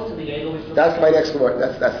 Now, Opposed to the Egel, which was that's my next point.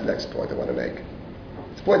 That's the next point I want to make.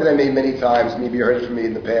 It's a point that I made many times. Maybe you heard it from me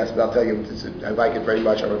in the past, but I'll tell you, I like it very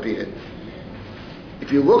much. I'll repeat it.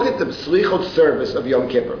 If you look at the Slichot service of Yom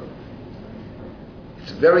Kippur,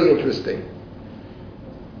 it's very interesting.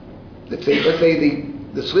 Let's say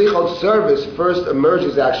the Slichot service first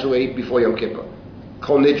emerges actually before Yom Kippur.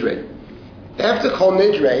 Kol Nidre. After Kol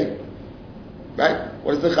Nidre, right?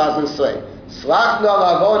 What does the Chazan say? Slach na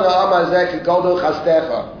lavona amazek godol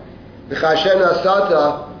chastecha. The Chashen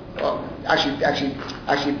asata.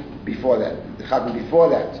 Actually, before that, the Chazan before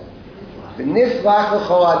that. The Nislach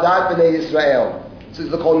l'chol adat b'nei Yisrael. This is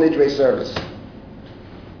the Kol Nidre service.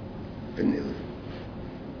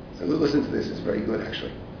 So listen to this. It's very good,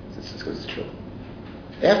 actually. This is because it's true.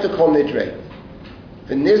 After Kol Nidre,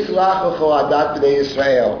 the Nislach l'chol adat b'nei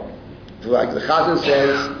Yisrael. Like the Chazan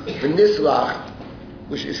says, the Nislach,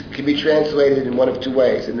 which can be translated in one of two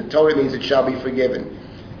ways. In the Torah, it means it shall be forgiven.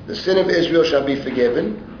 The sin of Israel shall be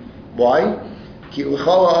forgiven. Why? Ki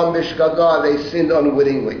l'chol ha'am b'shgaga, they sinned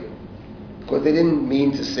unwittingly. Because they didn't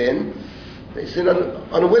mean to sin. They sinned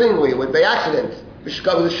unwittingly, by accident.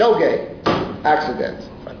 B'shgaga, the shogeg, accident.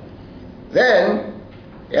 Then,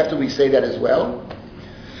 after we say that as well,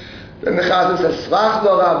 then the Chazan says, Slach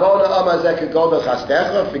no ravona amazek godol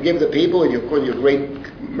chastecha, forgive the people in your great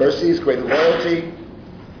mercies, great loyalty.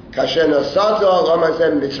 Kasher nasato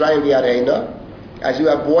amazem mitzrayim v'yareina, as you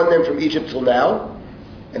have borne them from Egypt till now.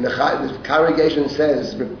 And the congregation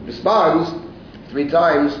responds 3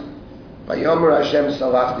 times, Vayomer Hashem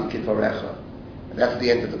salachti kitvarecha. And that's the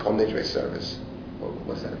end of the Kol Nidre service.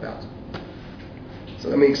 What's that about? So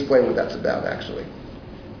let me explain what that's about, actually.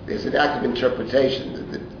 There's an act of interpretation.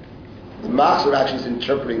 The Machzor actually is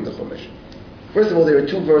interpreting the Chumash. First of all, there are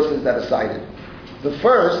 2 verses that are cited. The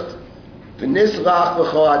first, V'nislach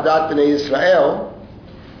v'chol adat b'nei Yisrael,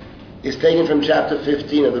 is taken from chapter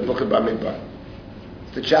 15 of the book of Bamidbar.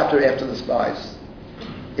 It's the chapter after the spies.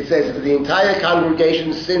 It says, if the entire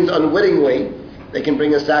congregation sins unwittingly, they can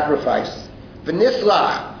bring a sacrifice.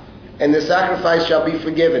 V'nislach, and the sacrifice shall be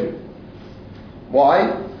forgiven.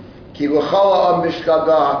 Why? Ki l'chol ha'am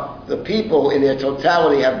b'shgaga, the people in their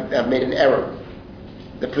totality have made an error.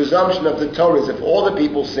 The presumption of the Torah is if all the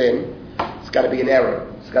people sin, it's got to be an error.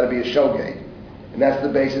 It's got to be a shogeg. And that's the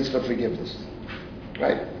basis for forgiveness.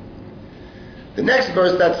 Right? The next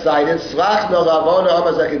verse that's cited, Slach no ravona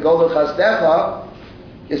amazek godol chastecha,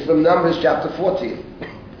 is from Numbers chapter 14.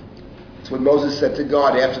 It's what Moses said to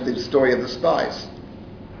God after the story of the spies.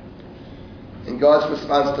 And God's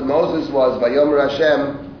response to Moses was, Vayomer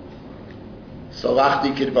Hashem,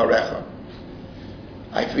 Salachti kidvarecha.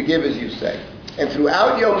 I forgive as you say. And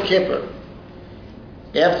throughout Yom Kippur,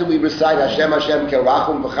 after we recite Hashem Hashem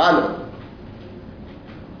kerachum v'chanun,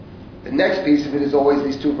 the next piece of it is always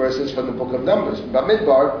these 2 verses from the book of Numbers, from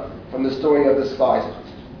Bamidbar, from the story of the spies.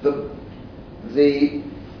 The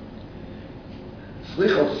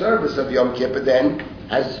Slichot service of Yom Kippur then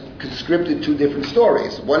has conscripted 2 different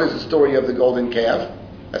stories. One is the story of the golden calf.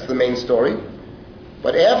 That's the main story.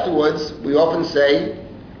 But afterwards, we often say,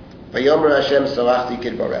 Vayomer Hashem salachti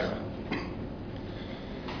kidvarecha.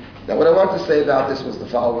 Now, what I want to say about this was the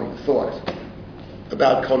following thought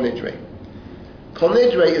about Kol Nidre. Kol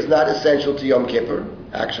Nidre is not essential to Yom Kippur.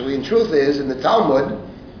 Actually, in truth is, in the Talmud,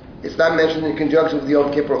 it's not mentioned in conjunction with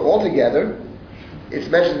Yom Kippur altogether. It's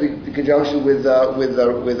mentioned in conjunction with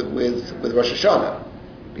Rosh Hashanah.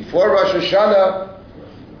 Before Rosh Hashanah,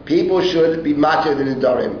 people should be matir the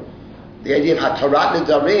Nidarim. The idea of hatarat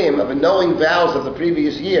Nidarim, of knowing vows of the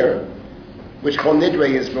previous year, which Kol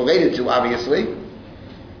Nidre is related to, obviously,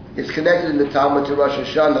 is connected in the Talmud to Rosh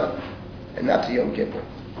Hashanah and not to Yom Kippur.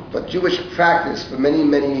 But Jewish practice for many,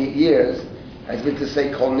 many years has been to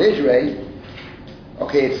say Kol Nidre.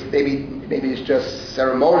 Okay, it's maybe it's just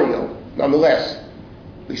ceremonial. Nonetheless,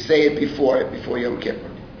 we say it before Yom Kippur.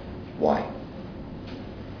 Why?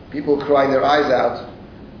 People crying their eyes out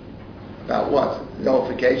about what?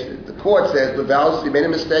 Nullification. The court says the vows, you made a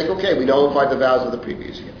mistake, okay, we nullified the vows of the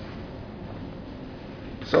previous year.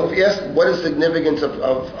 So if you ask what is the significance of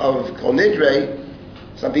Kol Nidre,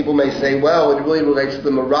 some people may say, well, it really relates to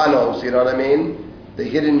the Moranos, you know what I mean? The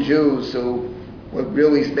hidden Jews who were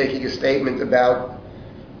really making a statement about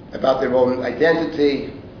their own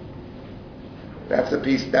identity. That's a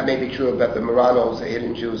piece, that may be true about the Moranos, the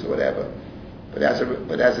hidden Jews or whatever. But as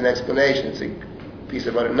an explanation, it's a piece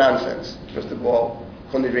of utter nonsense. First of all,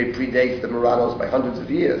 Kol Nidre predates the Moranos by hundreds of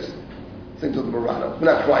years. Think of the Moranos.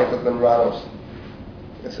 We're not crying for the Moranos.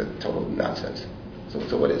 It's a total nonsense.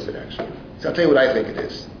 So what is it actually? So I'll tell you what I think it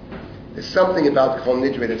is. There's something about Kol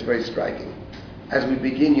Nidre that's very striking. as we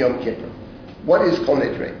begin Yom Kippur. What is Kol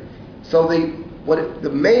Nidre? So the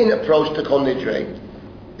main approach to Kol Nidre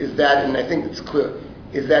is that, and I think it's clear,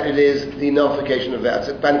 is that it is the nullification of vows.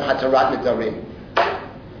 It's kind of Hatarat Nidarim.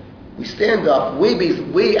 We stand up,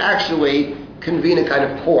 we actually convene a kind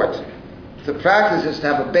of court. The practice is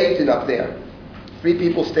to have a beit din up there. 3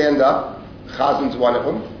 people stand up, Chazin's one of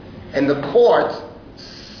them, and the court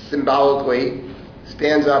symbolically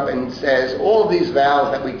stands up and says all of these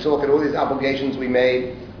vows that we took and all these obligations we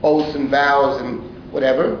made, oaths and vows and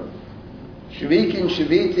whatever, Shavikin,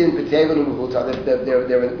 Shavitin, Petevin,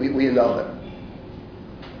 and we annul them.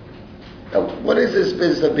 Now, what is this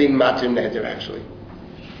business of being Matir Neder actually?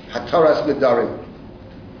 Hataras Nedarim.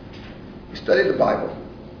 You study the Bible.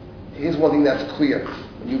 Here's one thing that's clear.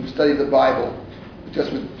 When you study the Bible,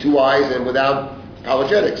 just with 2 eyes and without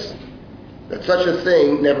apologetics, that such a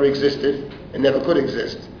thing never existed and never could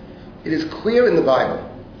exist. It is clear in the Bible,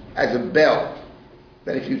 as a bell,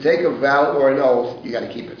 that if you take a vow or an oath, you got to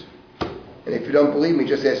keep it. And if you don't believe me,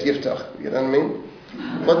 just ask Yiftach. You know what I mean?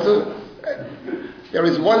 There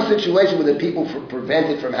is one situation where the people prevent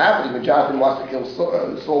it from happening. When Jonathan wants to kill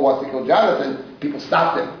Saul wants to kill Jonathan, people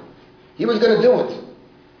stopped him. He was going to do it.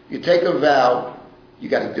 You take a vow, you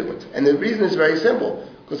got to do it. And the reason is very simple.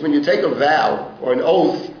 Because when you take a vow or an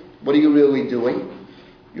oath, what are you really doing?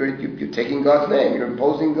 You're taking God's name. You're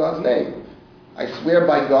imposing God's name. I swear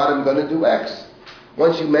by God I'm going to do X.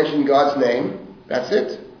 Once you mention God's name, that's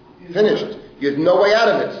it. Finished. You have no way out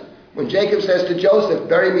of it. When Jacob says to Joseph,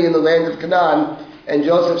 bury me in the land of Canaan, and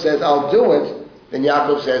Joseph says, I'll do it, then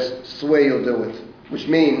Yaakov says, swear you'll do it. Which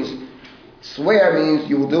means, swear means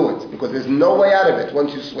you will do it. Because there's no way out of it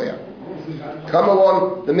once you swear. Come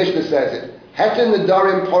along, the Mishnah says it. Hetin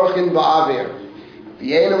nedarim porchin ba'avir.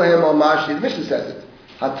 V'yenuhem al mashi. The Mishnah says it.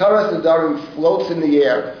 Hataras nedarim floats in the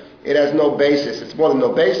air. It has no basis. It's more than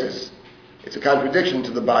no basis. It's a contradiction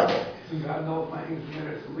to the Bible.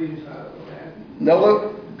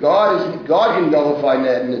 No, God can nullify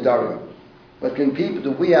nedarim. But can people,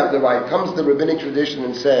 do we have the right? Comes the rabbinic tradition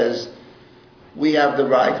and says, we have the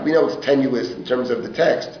right. We know it's tenuous in terms of the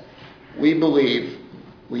text. We believe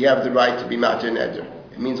we have the right to be matir neder.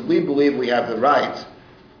 It means we believe we have the right,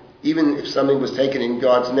 even if something was taken in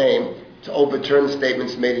God's name, to overturn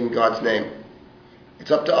statements made in God's name.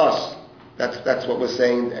 It's up to us. That's what we're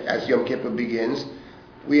saying as Yom Kippur begins.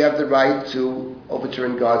 We have the right to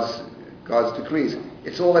overturn God's decrees.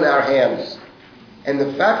 It's all in our hands. And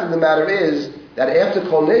the fact of the matter is that after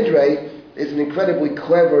Kol Nidre is an incredibly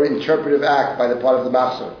clever interpretive act by the part of the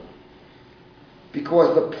Machzor.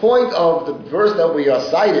 Because the point of the verse that we are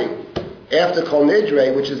citing after Kol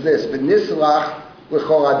Nidre, which is this, V'nislach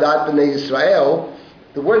l'chol adat b'nei Yisrael,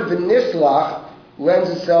 the word V'nislach lends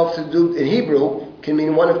itself to do, in Hebrew, can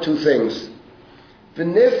mean one of 2 things.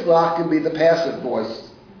 V'nislach can be the passive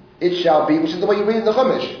voice. It shall be, which is the way you read in the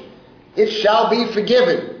Chumash. It shall be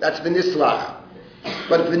forgiven. That's V'nislach.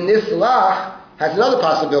 But V'nislach has another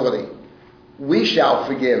possibility. We shall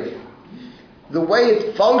forgive. The way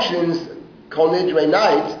it functions, Kol Nidre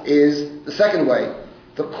night, is the second way.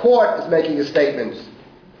 The court is making a statement.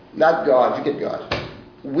 Not God, forget God.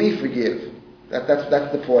 We forgive. That's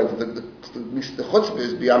the point. The chutzpah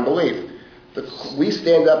is beyond belief. We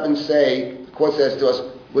stand up and say, the court says to us,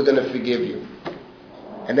 we're going to forgive you.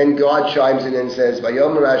 And then God chimes in and says,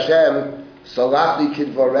 Vayomer Hashem, salachli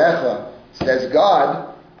kidvarecha, says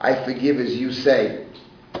God, I forgive as you say.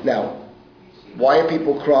 Now, why are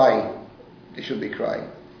people crying? They should be crying.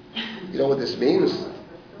 You know what this means?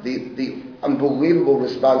 The unbelievable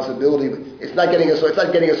responsibility. It's not getting us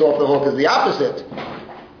off the hook. It's the opposite.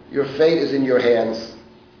 Your fate is in your hands.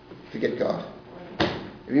 Forget God.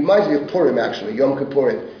 It reminds me of Purim, actually, Yom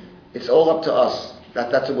Kippur. It's all up to us.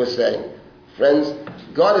 That's what we're saying. Friends,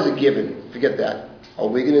 God is a given. Forget that. Are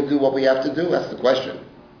we going to do what we have to do? That's the question.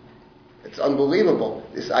 It's unbelievable.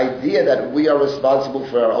 This idea that we are responsible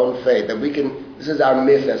for our own fate, that we can, this is our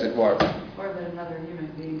myth, as it were. Or that another human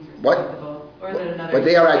being is responsible. What? Or that another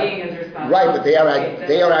human being is responsible. Right, but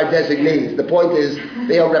they are our designees. The point is,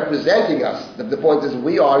 they are representing us. The point is,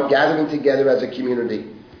 we are gathering together as a community.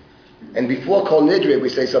 And before Kol Nidre, we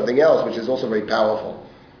say something else, which is also very powerful.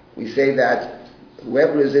 We say that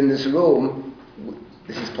whoever is in this room,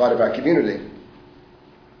 this is part of our community.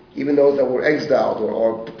 Even those that were exiled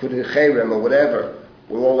or put in cherem or whatever,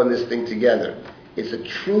 we're all in this thing together. It's a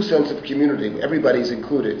true sense of community. Everybody's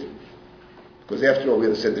included. Because after all, we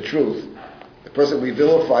have said the truth. The person we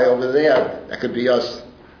vilify over there, that could be us.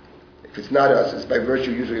 If it's not us, it's by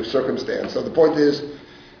virtue usually of circumstance. So the point is,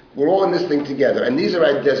 we're all in this thing together. And these are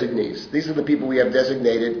our designees. These are the people we have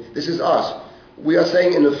designated. This is us. We are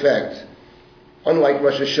saying, in effect, Unlike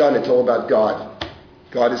Rosh Hashanah, it's all about God.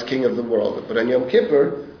 God is king of the world. But on Yom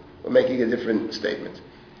Kippur, we're making a different statement.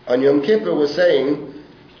 On Yom Kippur, we're saying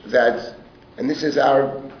that, and this is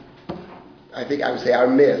our, I think I would say our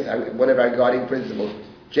myth, one of our guiding principles,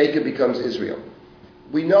 Jacob becomes Israel.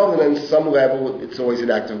 We know that on some level it's always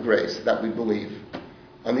an act of grace, that we believe.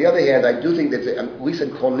 On the other hand, I do think that, at least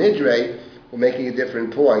in Kol Nidre, we're making a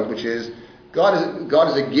different point, which is, God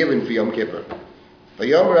is a given for Yom Kippur.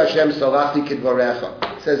 Vayomer Hashem salachti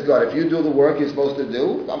kidvarecha. Says God, if you do the work you're supposed to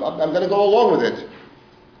do, I'm going to go along with it.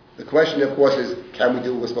 The question, of course, is, can we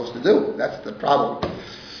do what we're supposed to do? That's the problem.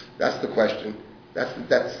 That's the question. That's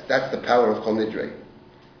the power of Kol Nidre.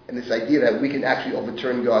 And this idea that we can actually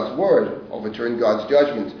overturn God's word, overturn God's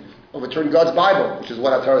judgment, overturn God's Bible, which is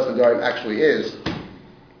what our Torah Sadarim actually is.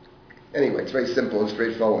 Anyway, it's very simple and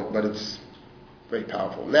straightforward, but it's very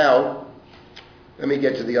powerful. Now, let me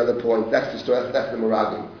get to the other point. That's the story. That's the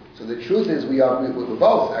Meraglim. So the truth is, we're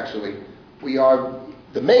both actually.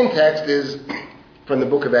 The main text is from the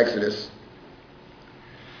book of Exodus,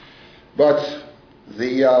 but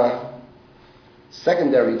the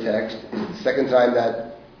secondary text is the second time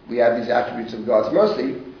that we have these attributes of God's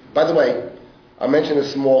mercy. By the way, I'll mention a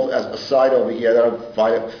small aside over here, then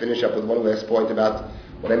I'll finish up with one last point about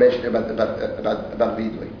what I mentioned about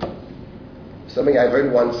Vidui. Something I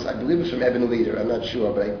heard once, I believe it was from Eben Leader, I'm not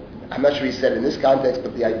sure, but I'm not sure he said it in this context,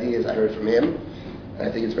 but the idea is I heard from him, and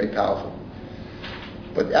I think it's very powerful.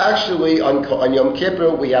 But actually, on Yom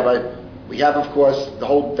Kippur, we have, of course, the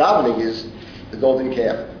whole davening is the golden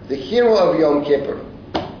calf. The hero of Yom Kippur,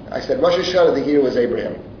 I said Rosh Hashanah, the hero is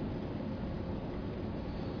Abraham.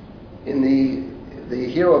 In the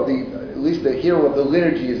hero of at least the hero of the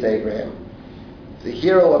liturgy is Abraham. The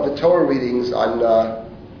hero of the Torah readings on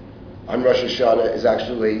Rosh Hashanah is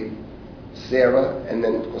actually Sarah, and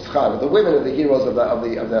then of course Chana. The women are the heroes of the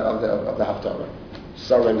Haftarah,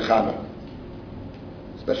 Sarah and Chana,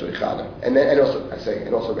 especially Chana, and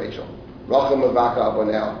also Rachel. Rachel, Mavaka,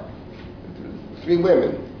 Abonel, 3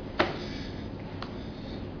 women.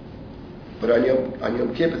 But on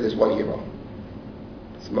Yom Kippur, there's one hero.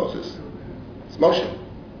 It's Moses. It's Moshe.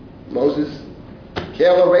 Moses.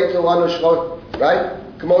 Right?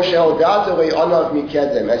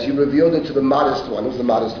 As you revealed it to the modest one. Who's the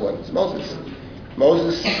modest one? It's Moses.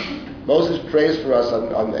 Moses prays for us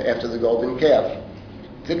after the golden calf.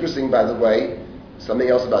 It's interesting, by the way, something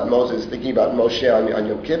else about Moses, thinking about Moshe on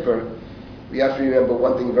Yom Kippur, we have to remember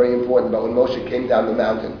one thing very important about when Moshe came down the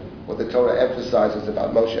mountain, what the Torah emphasizes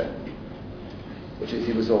about Moshe, which is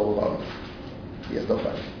he was all alone. He has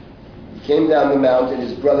nobody. He came down the mountain,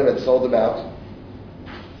 his brother had sold him out.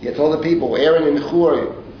 He had told the people, Aaron and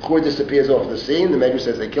Hur disappears off the scene. The Medrash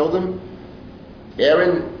says they killed him.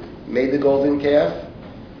 Aaron made the golden calf.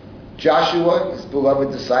 Joshua, his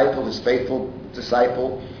beloved disciple, his faithful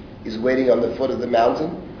disciple, is waiting on the foot of the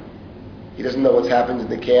mountain. He doesn't know what's happened in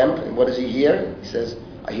the camp. And what does he hear? He says,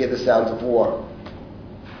 I hear the sounds of war.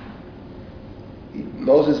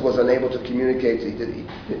 Moses was unable to communicate.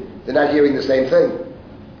 They're not hearing the same thing.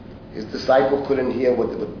 His disciple couldn't hear what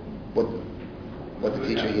the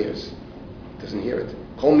teacher hears. Doesn't hear it.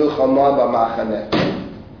 No,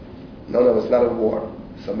 it's not a war.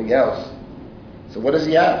 Something else. So what does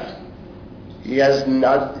he have? He has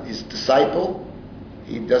not his disciple.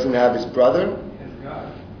 He doesn't have his brother.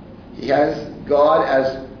 He has God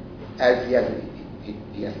as he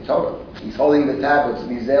has Torah. He's holding the tablets,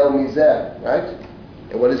 Mizeh, right?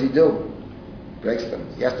 And what does he do? Breaks them.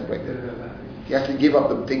 He has to break them. He has to give up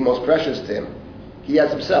the thing most precious to him. He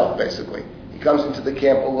has himself, basically. He comes into the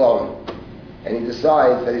camp alone, and he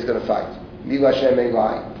decides that he's going to fight. Mil Hashem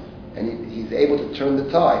Elai. And he's able to turn the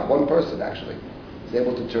tide. One person, actually, is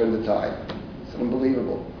able to turn the tide. It's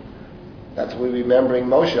unbelievable. That's what we're remembering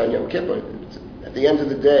Moshe on Yom Kippur. At the end of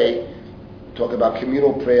the day, talk about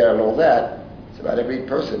communal prayer and all that. It's about every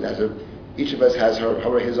person. Each of us has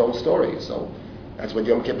his own story. So that's what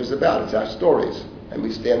Yom Kippur is about. It's our stories. And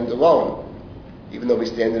we stand alone. Even though we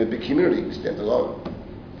stand in a big community, we stand alone.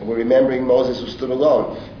 And we're remembering Moses who stood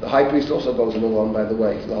alone. The high priest also goes in alone, by the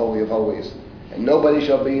way, to the Holy of Holies. And nobody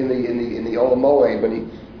shall be in the Olam Moed when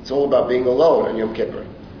it's all about being alone on Yom Kippur.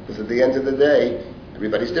 Because at the end of the day,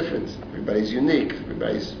 everybody's different. Everybody's unique.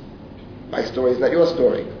 My story is not your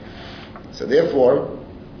story. So therefore,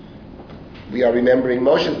 we are remembering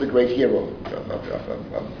Moshe as the great hero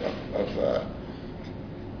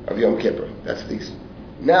of Yom Kippur. That's these.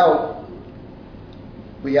 Now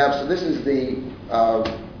we have. So this is the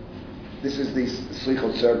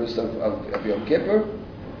Slichot service of Yom Kippur,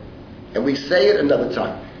 and we say it another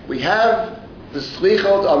time. We have the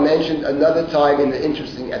Slichot are mentioned another time at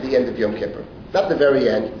the end of Yom Kippur, not the very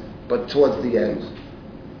end, but towards the end.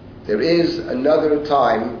 There is another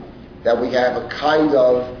time that we have a kind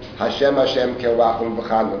of Hashem Hashem Kerachim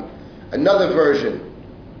V'chanim. Another version,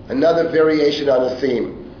 another variation on a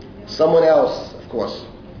theme. Someone else, of course.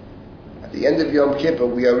 At the end of Yom Kippur,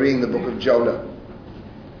 we are reading the book of Jonah.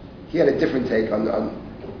 He had a different take on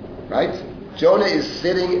right? Jonah is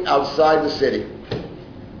sitting outside the city.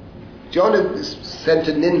 Jonah is sent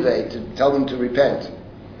to Nineveh to tell them to repent.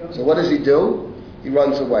 So what does he do? He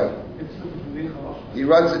runs away. He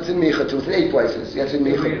runs, it's in Micha too, it's in 8 places. Yes, in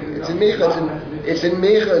Micha. It's in Micha, it's in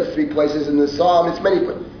Micha, it's 3 places in the Psalm, it's many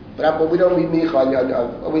places. But we don't read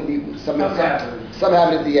Micha, some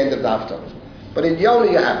have it at the end of the Haftarah. But in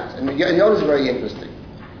Yonah you have it. And Yonah is very interesting.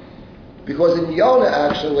 Because in Yonah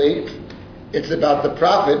actually, it's about the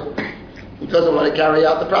prophet who doesn't want to carry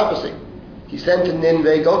out the prophecy. He's sent to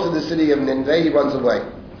Nineveh, go to the city of Nineveh, he runs away.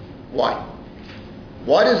 Why?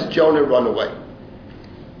 Why does Jonah run away?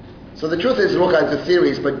 So the truth is, there are all kinds of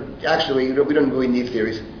theories, but actually we don't really need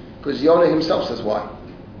theories, because Jonah himself says why.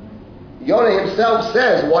 Jonah himself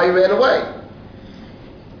says why he ran away.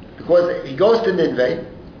 Because he goes to Nineveh,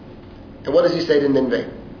 and what does he say to Nineveh?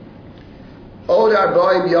 Od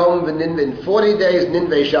arba'im yom v'Nineveh, in 40 days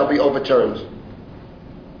Nineveh shall be overturned.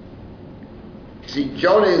 See,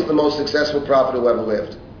 Jonah is the most successful prophet who ever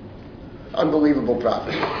lived. Unbelievable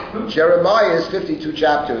prophet. Jeremiah is 52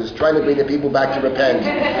 chapters trying to bring the people back to repent.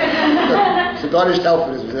 So God is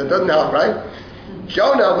helping us. It doesn't help, right?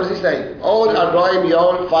 Jonah, what does he say? Od arba'im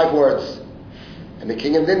yom, 5 words. And the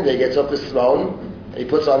king of Nineveh gets off his throne, and he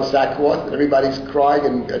puts on sackcloth, and everybody's crying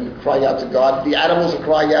and crying out to God. The animals are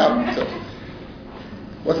crying out. So,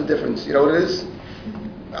 what's the difference? You know what it is?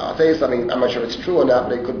 I'll tell you something. I'm not sure it's true or not,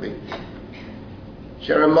 but it could be.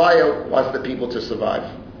 Jeremiah wants the people to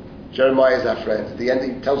survive. Jeremiah is our friend. At the end,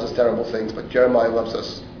 he tells us terrible things, but Jeremiah loves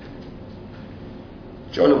us.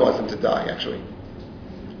 Jonah wants them to die, actually.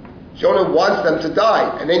 Jonah wants them to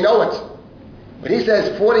die, and they know it. When he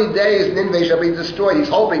says 40 days Nineveh shall be destroyed, he's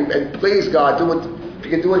hoping, and please God, do it. If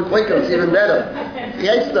you can do it quicker, it's even better. He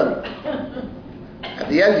hates them. At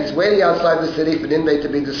the end, he's waiting outside the city for Nineveh to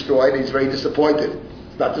be destroyed, and he's very disappointed.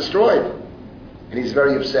 It's not destroyed. And he's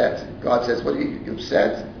very upset. God says, what are you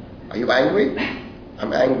upset? Are you angry?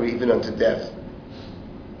 I'm angry even unto death.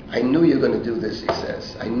 I knew you were going to do this, he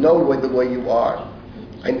says. I know the way you are.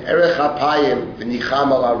 There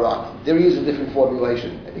is a different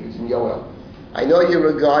formulation. I think it's in Yoel. I know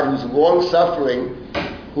you're a God who's long-suffering,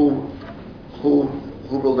 who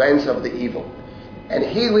relents of the evil. And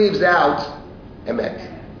he leaves out Emet.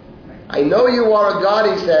 I know you are a God,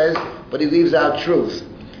 he says, but he leaves out truth.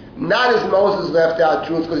 Not as Moses left out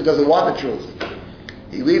truth because he doesn't want the truth.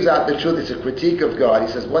 He leaves out the truth. It's a critique of God.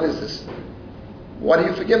 He says, what is this? Why do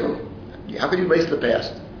you forgive him? How could you erase the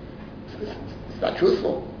past? It's not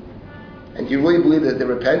truthful. And do you really believe that they're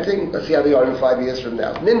repenting? Let's see how they are in 5 years from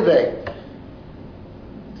now. Nineveh.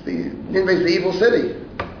 Nineveh is the evil city.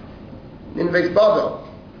 Nineveh is Babel.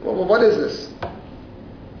 Well, what is this?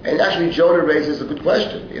 And actually Jonah raises a good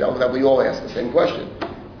question, that we all ask the same question.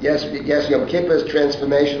 Yes, Yom Kippur is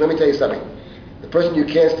transformation. Let me tell you something. The person you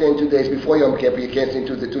can't stand 2 days before Yom Kippur, you can't stand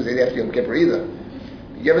 2 days after Yom Kippur either.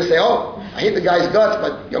 You ever say, oh, I hate the guy's guts,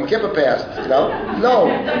 but Yom Kippur passed, No.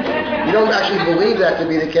 You don't actually believe that to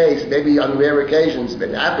be the case. Maybe on rare occasions it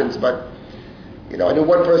happens, but, I knew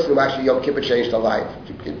one person who actually Yom Kippur changed her life.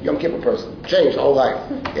 Yom Kippur person. Changed her whole life.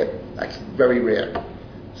 Yeah, that's very rare.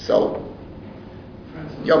 So,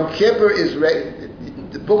 Yom Kippur is...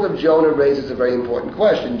 The book of Jonah raises a very important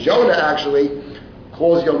question. Jonah actually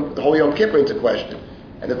calls the whole Yom Kippur into question.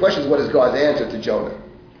 And the question is, what is God's answer to Jonah?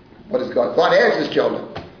 What is God? God answers Jonah,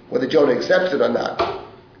 whether Jonah accepts it or not.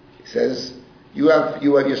 He says,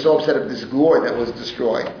 you're so upset at this glory that was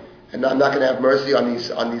destroyed, and I'm not going to have mercy on these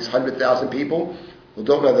 100,000 people who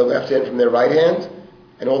don't know their left hand from their right hand,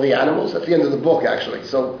 and all the animals. That's the end of the book, actually.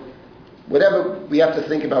 So, whatever we have to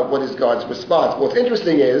think about, what is God's response? What's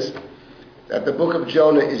interesting is that the book of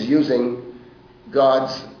Jonah is using the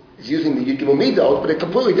Yigimel Midot, but a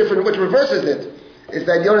completely different, which reverses it, is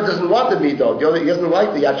that Jonah doesn't want the Midot. He doesn't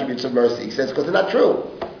like the attributes of mercy. He says, because they're not true.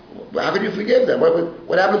 How could you forgive them?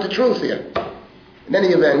 What happened to truth here? In any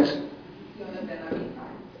event,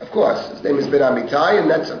 of course, his name is Ben Amitai, and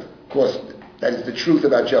that's, of course, that is the truth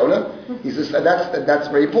about Jonah. He says, and that's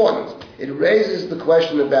very important. It raises the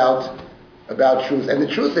question about truth. And the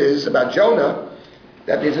truth is, about Jonah,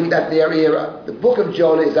 the book of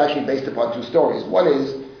Jonah is actually based upon 2 stories. One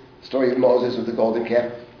is the story of Moses with the golden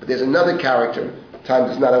calf, but there's another character. Time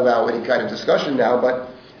does not allow any kind of discussion now, but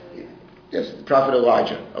yes, the prophet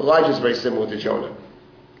Elijah. Elijah is very similar to Jonah.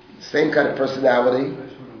 The same kind of personality,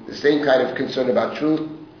 the same kind of concern about truth.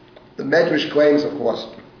 The Medrash claims, of course,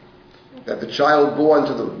 that the child born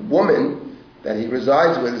to the woman that he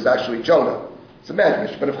resides with is actually Jonah. It's a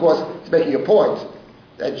Medrash, but of course, it's making a point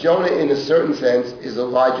that Jonah, in a certain sense, is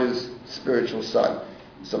Elijah's spiritual son.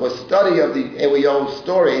 So a study of the Eliyahu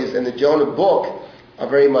stories and the Jonah book are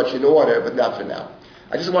very much in order, but not for now.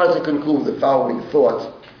 I just wanted to conclude the following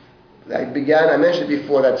thought. I mentioned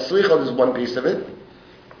before that slichot is one piece of it,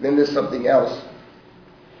 and then there's something else.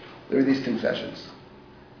 There are these confessions.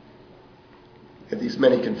 And these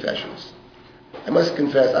many confessions. I must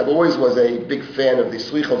confess, I've always was a big fan of the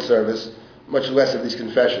slichot service, much less of these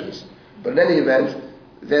confessions. But in any event,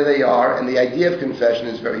 there they are, and the idea of confession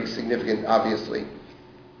is very significant, obviously.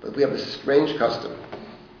 But we have this strange custom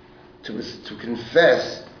to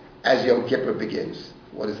confess as Yom Kippur begins.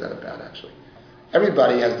 What is that about, actually?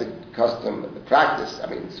 Everybody has the custom, the practice,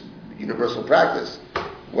 it's universal practice,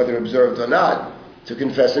 whether observed or not, to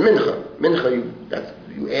confess a mincha. Mincha,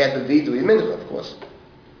 you add the vidui in mincha, of course.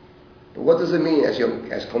 But what does it mean as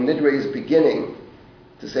Kol Nidre is beginning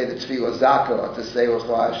to say the Tefillah Zakah, or to say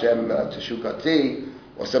Ucha Hashem Teshukati,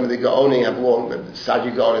 or some of the Gaonim have long, the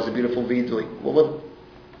Sadi Gaon has a beautiful vidui.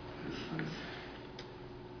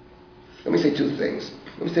 Let me say two things.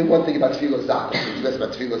 Let me say one thing about Tefillah Zakah, since that's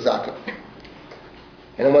about Tefillah Zakah.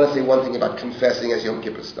 And I want to say one thing about confessing as Yom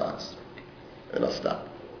Kippur starts. And I'll stop.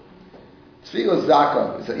 Tefillah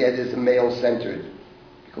Zakah is male-centered,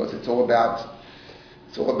 because it's all about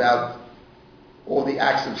all the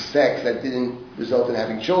acts of sex that didn't result in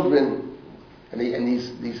having children, and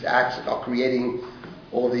these acts are creating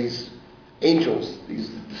all these angels, these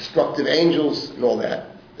destructive angels, and all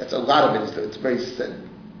that. That's a lot of it. It's very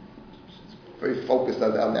focused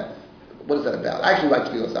on that. What is that about? I actually like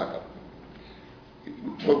Tefillah Zakah.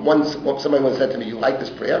 Somebody once said to me, "You like this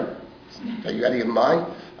prayer? Are you out of your mind?"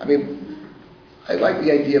 I like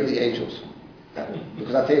the idea of the angels,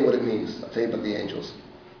 because I'll tell you what it means. I'll tell you about the angels.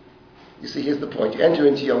 You see, here's the point. You enter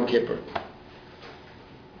into Yom Kippur.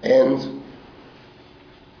 And,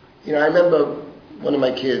 I remember one of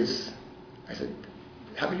my kids, I said,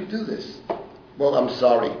 "How could you do this?" "Well, I'm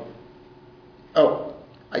sorry." "Oh,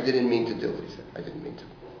 I didn't mean to do it," he said. "I didn't mean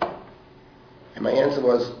to." And my answer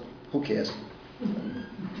was, "Who cares?"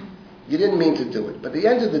 You didn't mean to do it. But at the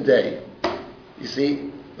end of the day, you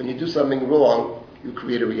see, when you do something wrong, you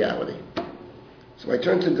create a reality. So I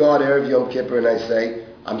turn to God Erev Yom Kippur and I say,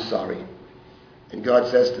 "I'm sorry." And God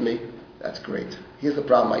says to me, "That's great. Here's the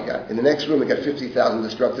problem I got. In the next room, I got 50,000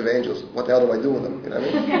 destructive angels. What the hell do I do with them?" You know what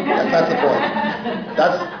I mean? That's the point.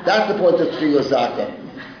 That's the point of Tefillah Zakah.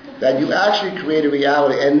 That you actually create a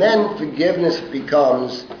reality. And then forgiveness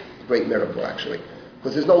becomes a great miracle, actually.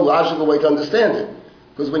 Because there's no logical way to understand it.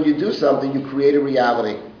 Because when you do something, you create a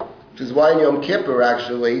reality. Which is why in Yom Kippur,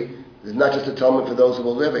 actually, there's not just atonement for those who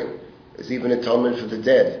are living. There's even atonement for the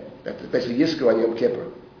dead. That's basically Yizkor on Yom Kippur.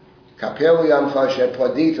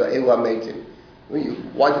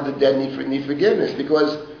 Why did the dead need forgiveness?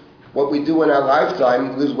 Because what we do in our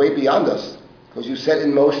lifetime lives way beyond us. Because you set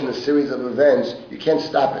in motion a series of events, you can't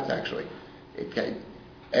stop it, actually.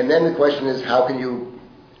 And then the question is, how can you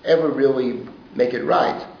ever really make it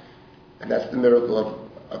right? And that's the miracle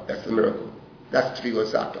that's the miracle. That's Tefillah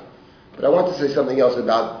Zakah. But I want to say something else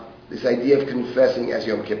about this idea of confessing as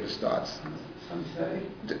Yom Kippur starts. Some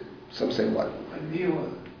say what?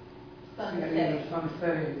 Some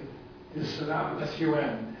say is synonymous.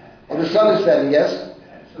 S-U-N. Oh, the sun is setting, yes?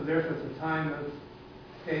 So therefore it's a time of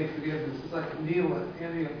paying forgiveness. It's like Nila,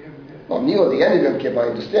 ending of Yom Kippur. Well, Nila, the end of Yom Kippur, I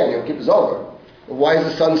understand. Yom Kippur is over. But why is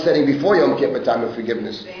the sun setting before Yom Kippur, time of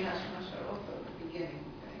forgiveness?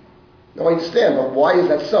 No, I understand, but why is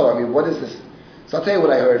that so? What is this? So I'll tell you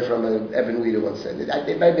what I heard from Evan Leader once said. It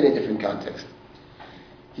might have been in a different context.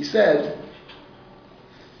 He said,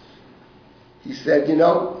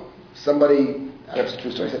 somebody, I don't know if it's a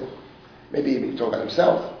true story, he said, maybe he talked about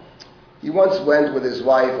himself. He once went with his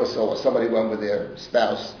wife or somebody went with their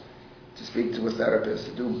spouse to speak to a therapist,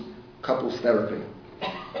 to do couples therapy.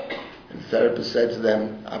 And the therapist said to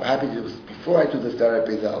them, "I'm happy to, before I do the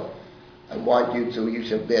therapy though, I want you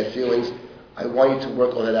should have bad feelings, I want you to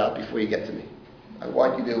work all that out before you get to me. I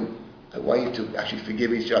want you to actually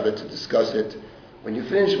forgive each other, to discuss it. When you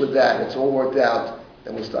finish with that, and it's all worked out,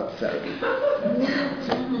 then we'll start the therapy."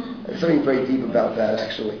 There's something very deep about that,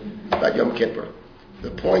 actually, about Yom Kippur.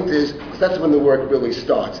 The point is, because that's when the work really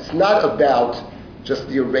starts. It's not about just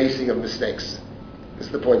the erasing of mistakes. This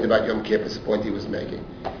is the point about Yom Kippur, it's the point he was making.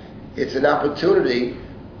 It's an opportunity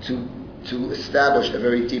to establish a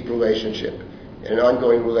very deep relationship, an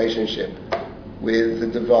ongoing relationship with the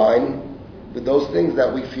divine, with those things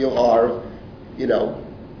that we feel are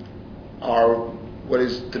what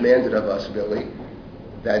is demanded of us, really.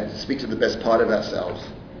 that speak to the best part of ourselves.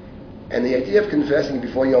 And the idea of confessing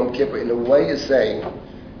before Yom Kippur, in a way, is saying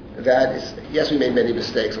that, yes, we made many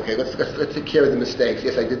mistakes. Okay, let's take care of the mistakes.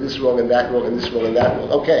 Yes, I did this wrong and that wrong and this wrong and that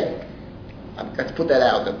wrong. Okay, I've got to put that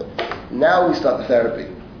out. Now we start the therapy.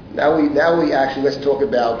 Now we actually, let's talk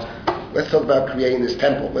about creating this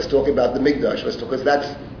temple. Let's talk about the Mikdash. Because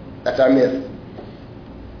that's our myth.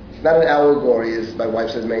 It's not an allegory, as my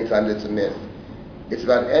wife says many times, it's a myth. It's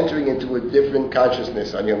about entering into a different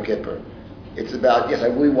consciousness on Yom Kippur. It's about, yes, I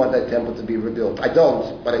really want that temple to be rebuilt. I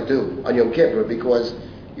don't, but I do on Yom Kippur, because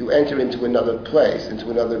you enter into another place,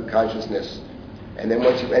 into another consciousness. And then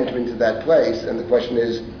once you enter into that place, and the question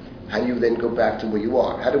is, how do you then go back to where you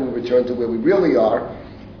are? How do we return to where we really are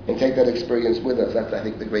and take that experience with us? That's, I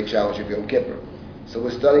think, the great challenge of Yom Kippur. So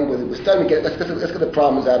let's get the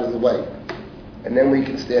problems out of the way. And then we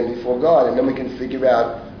can stand before God, and then we can figure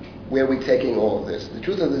out where we're taking all of this. The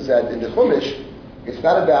truth of it is that in the Chumash, it's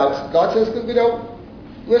not about, God says,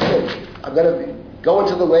 listen, I'm going to go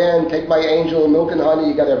into the land, take my angel, milk and honey,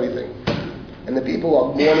 you got everything. And the people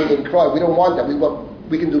are mourning and crying. We don't want that.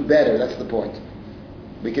 We can do better. That's the point.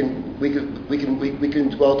 We can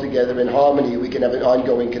dwell together in harmony. We can have an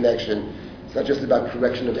ongoing connection. It's not just about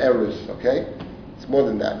correction of errors, okay? It's more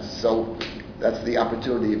than that. So that's the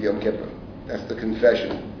opportunity of Yom Kippur. That's the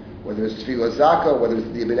confession. Whether it's Tefillah Zakah, whether it's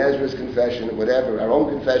the Ibn Ezra's confession, whatever, our own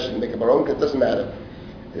confession, make up our own, it doesn't matter.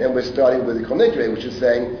 And then we're starting with the Kol Nidre, which is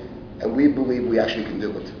saying, and we believe we actually can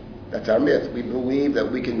do it. That's our myth. We believe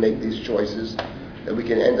that we can make these choices, that we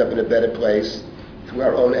can end up in a better place through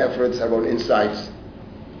our own efforts, our own insights.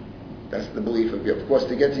 That's the belief of you. Of course,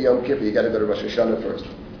 to get to Yom Kippur, you got to go to Rosh Hashanah first.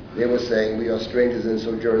 They were saying we are strangers and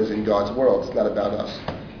sojourners in God's world. It's not about us.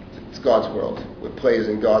 It's God's world. We're players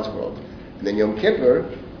in God's world. And then Yom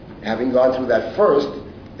Kippur, having gone through that first,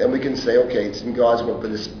 then we can say, okay, it's in God's world,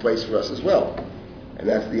 but it's a place for us as well. And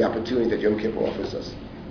that's the opportunity that Yom Kippur offers us.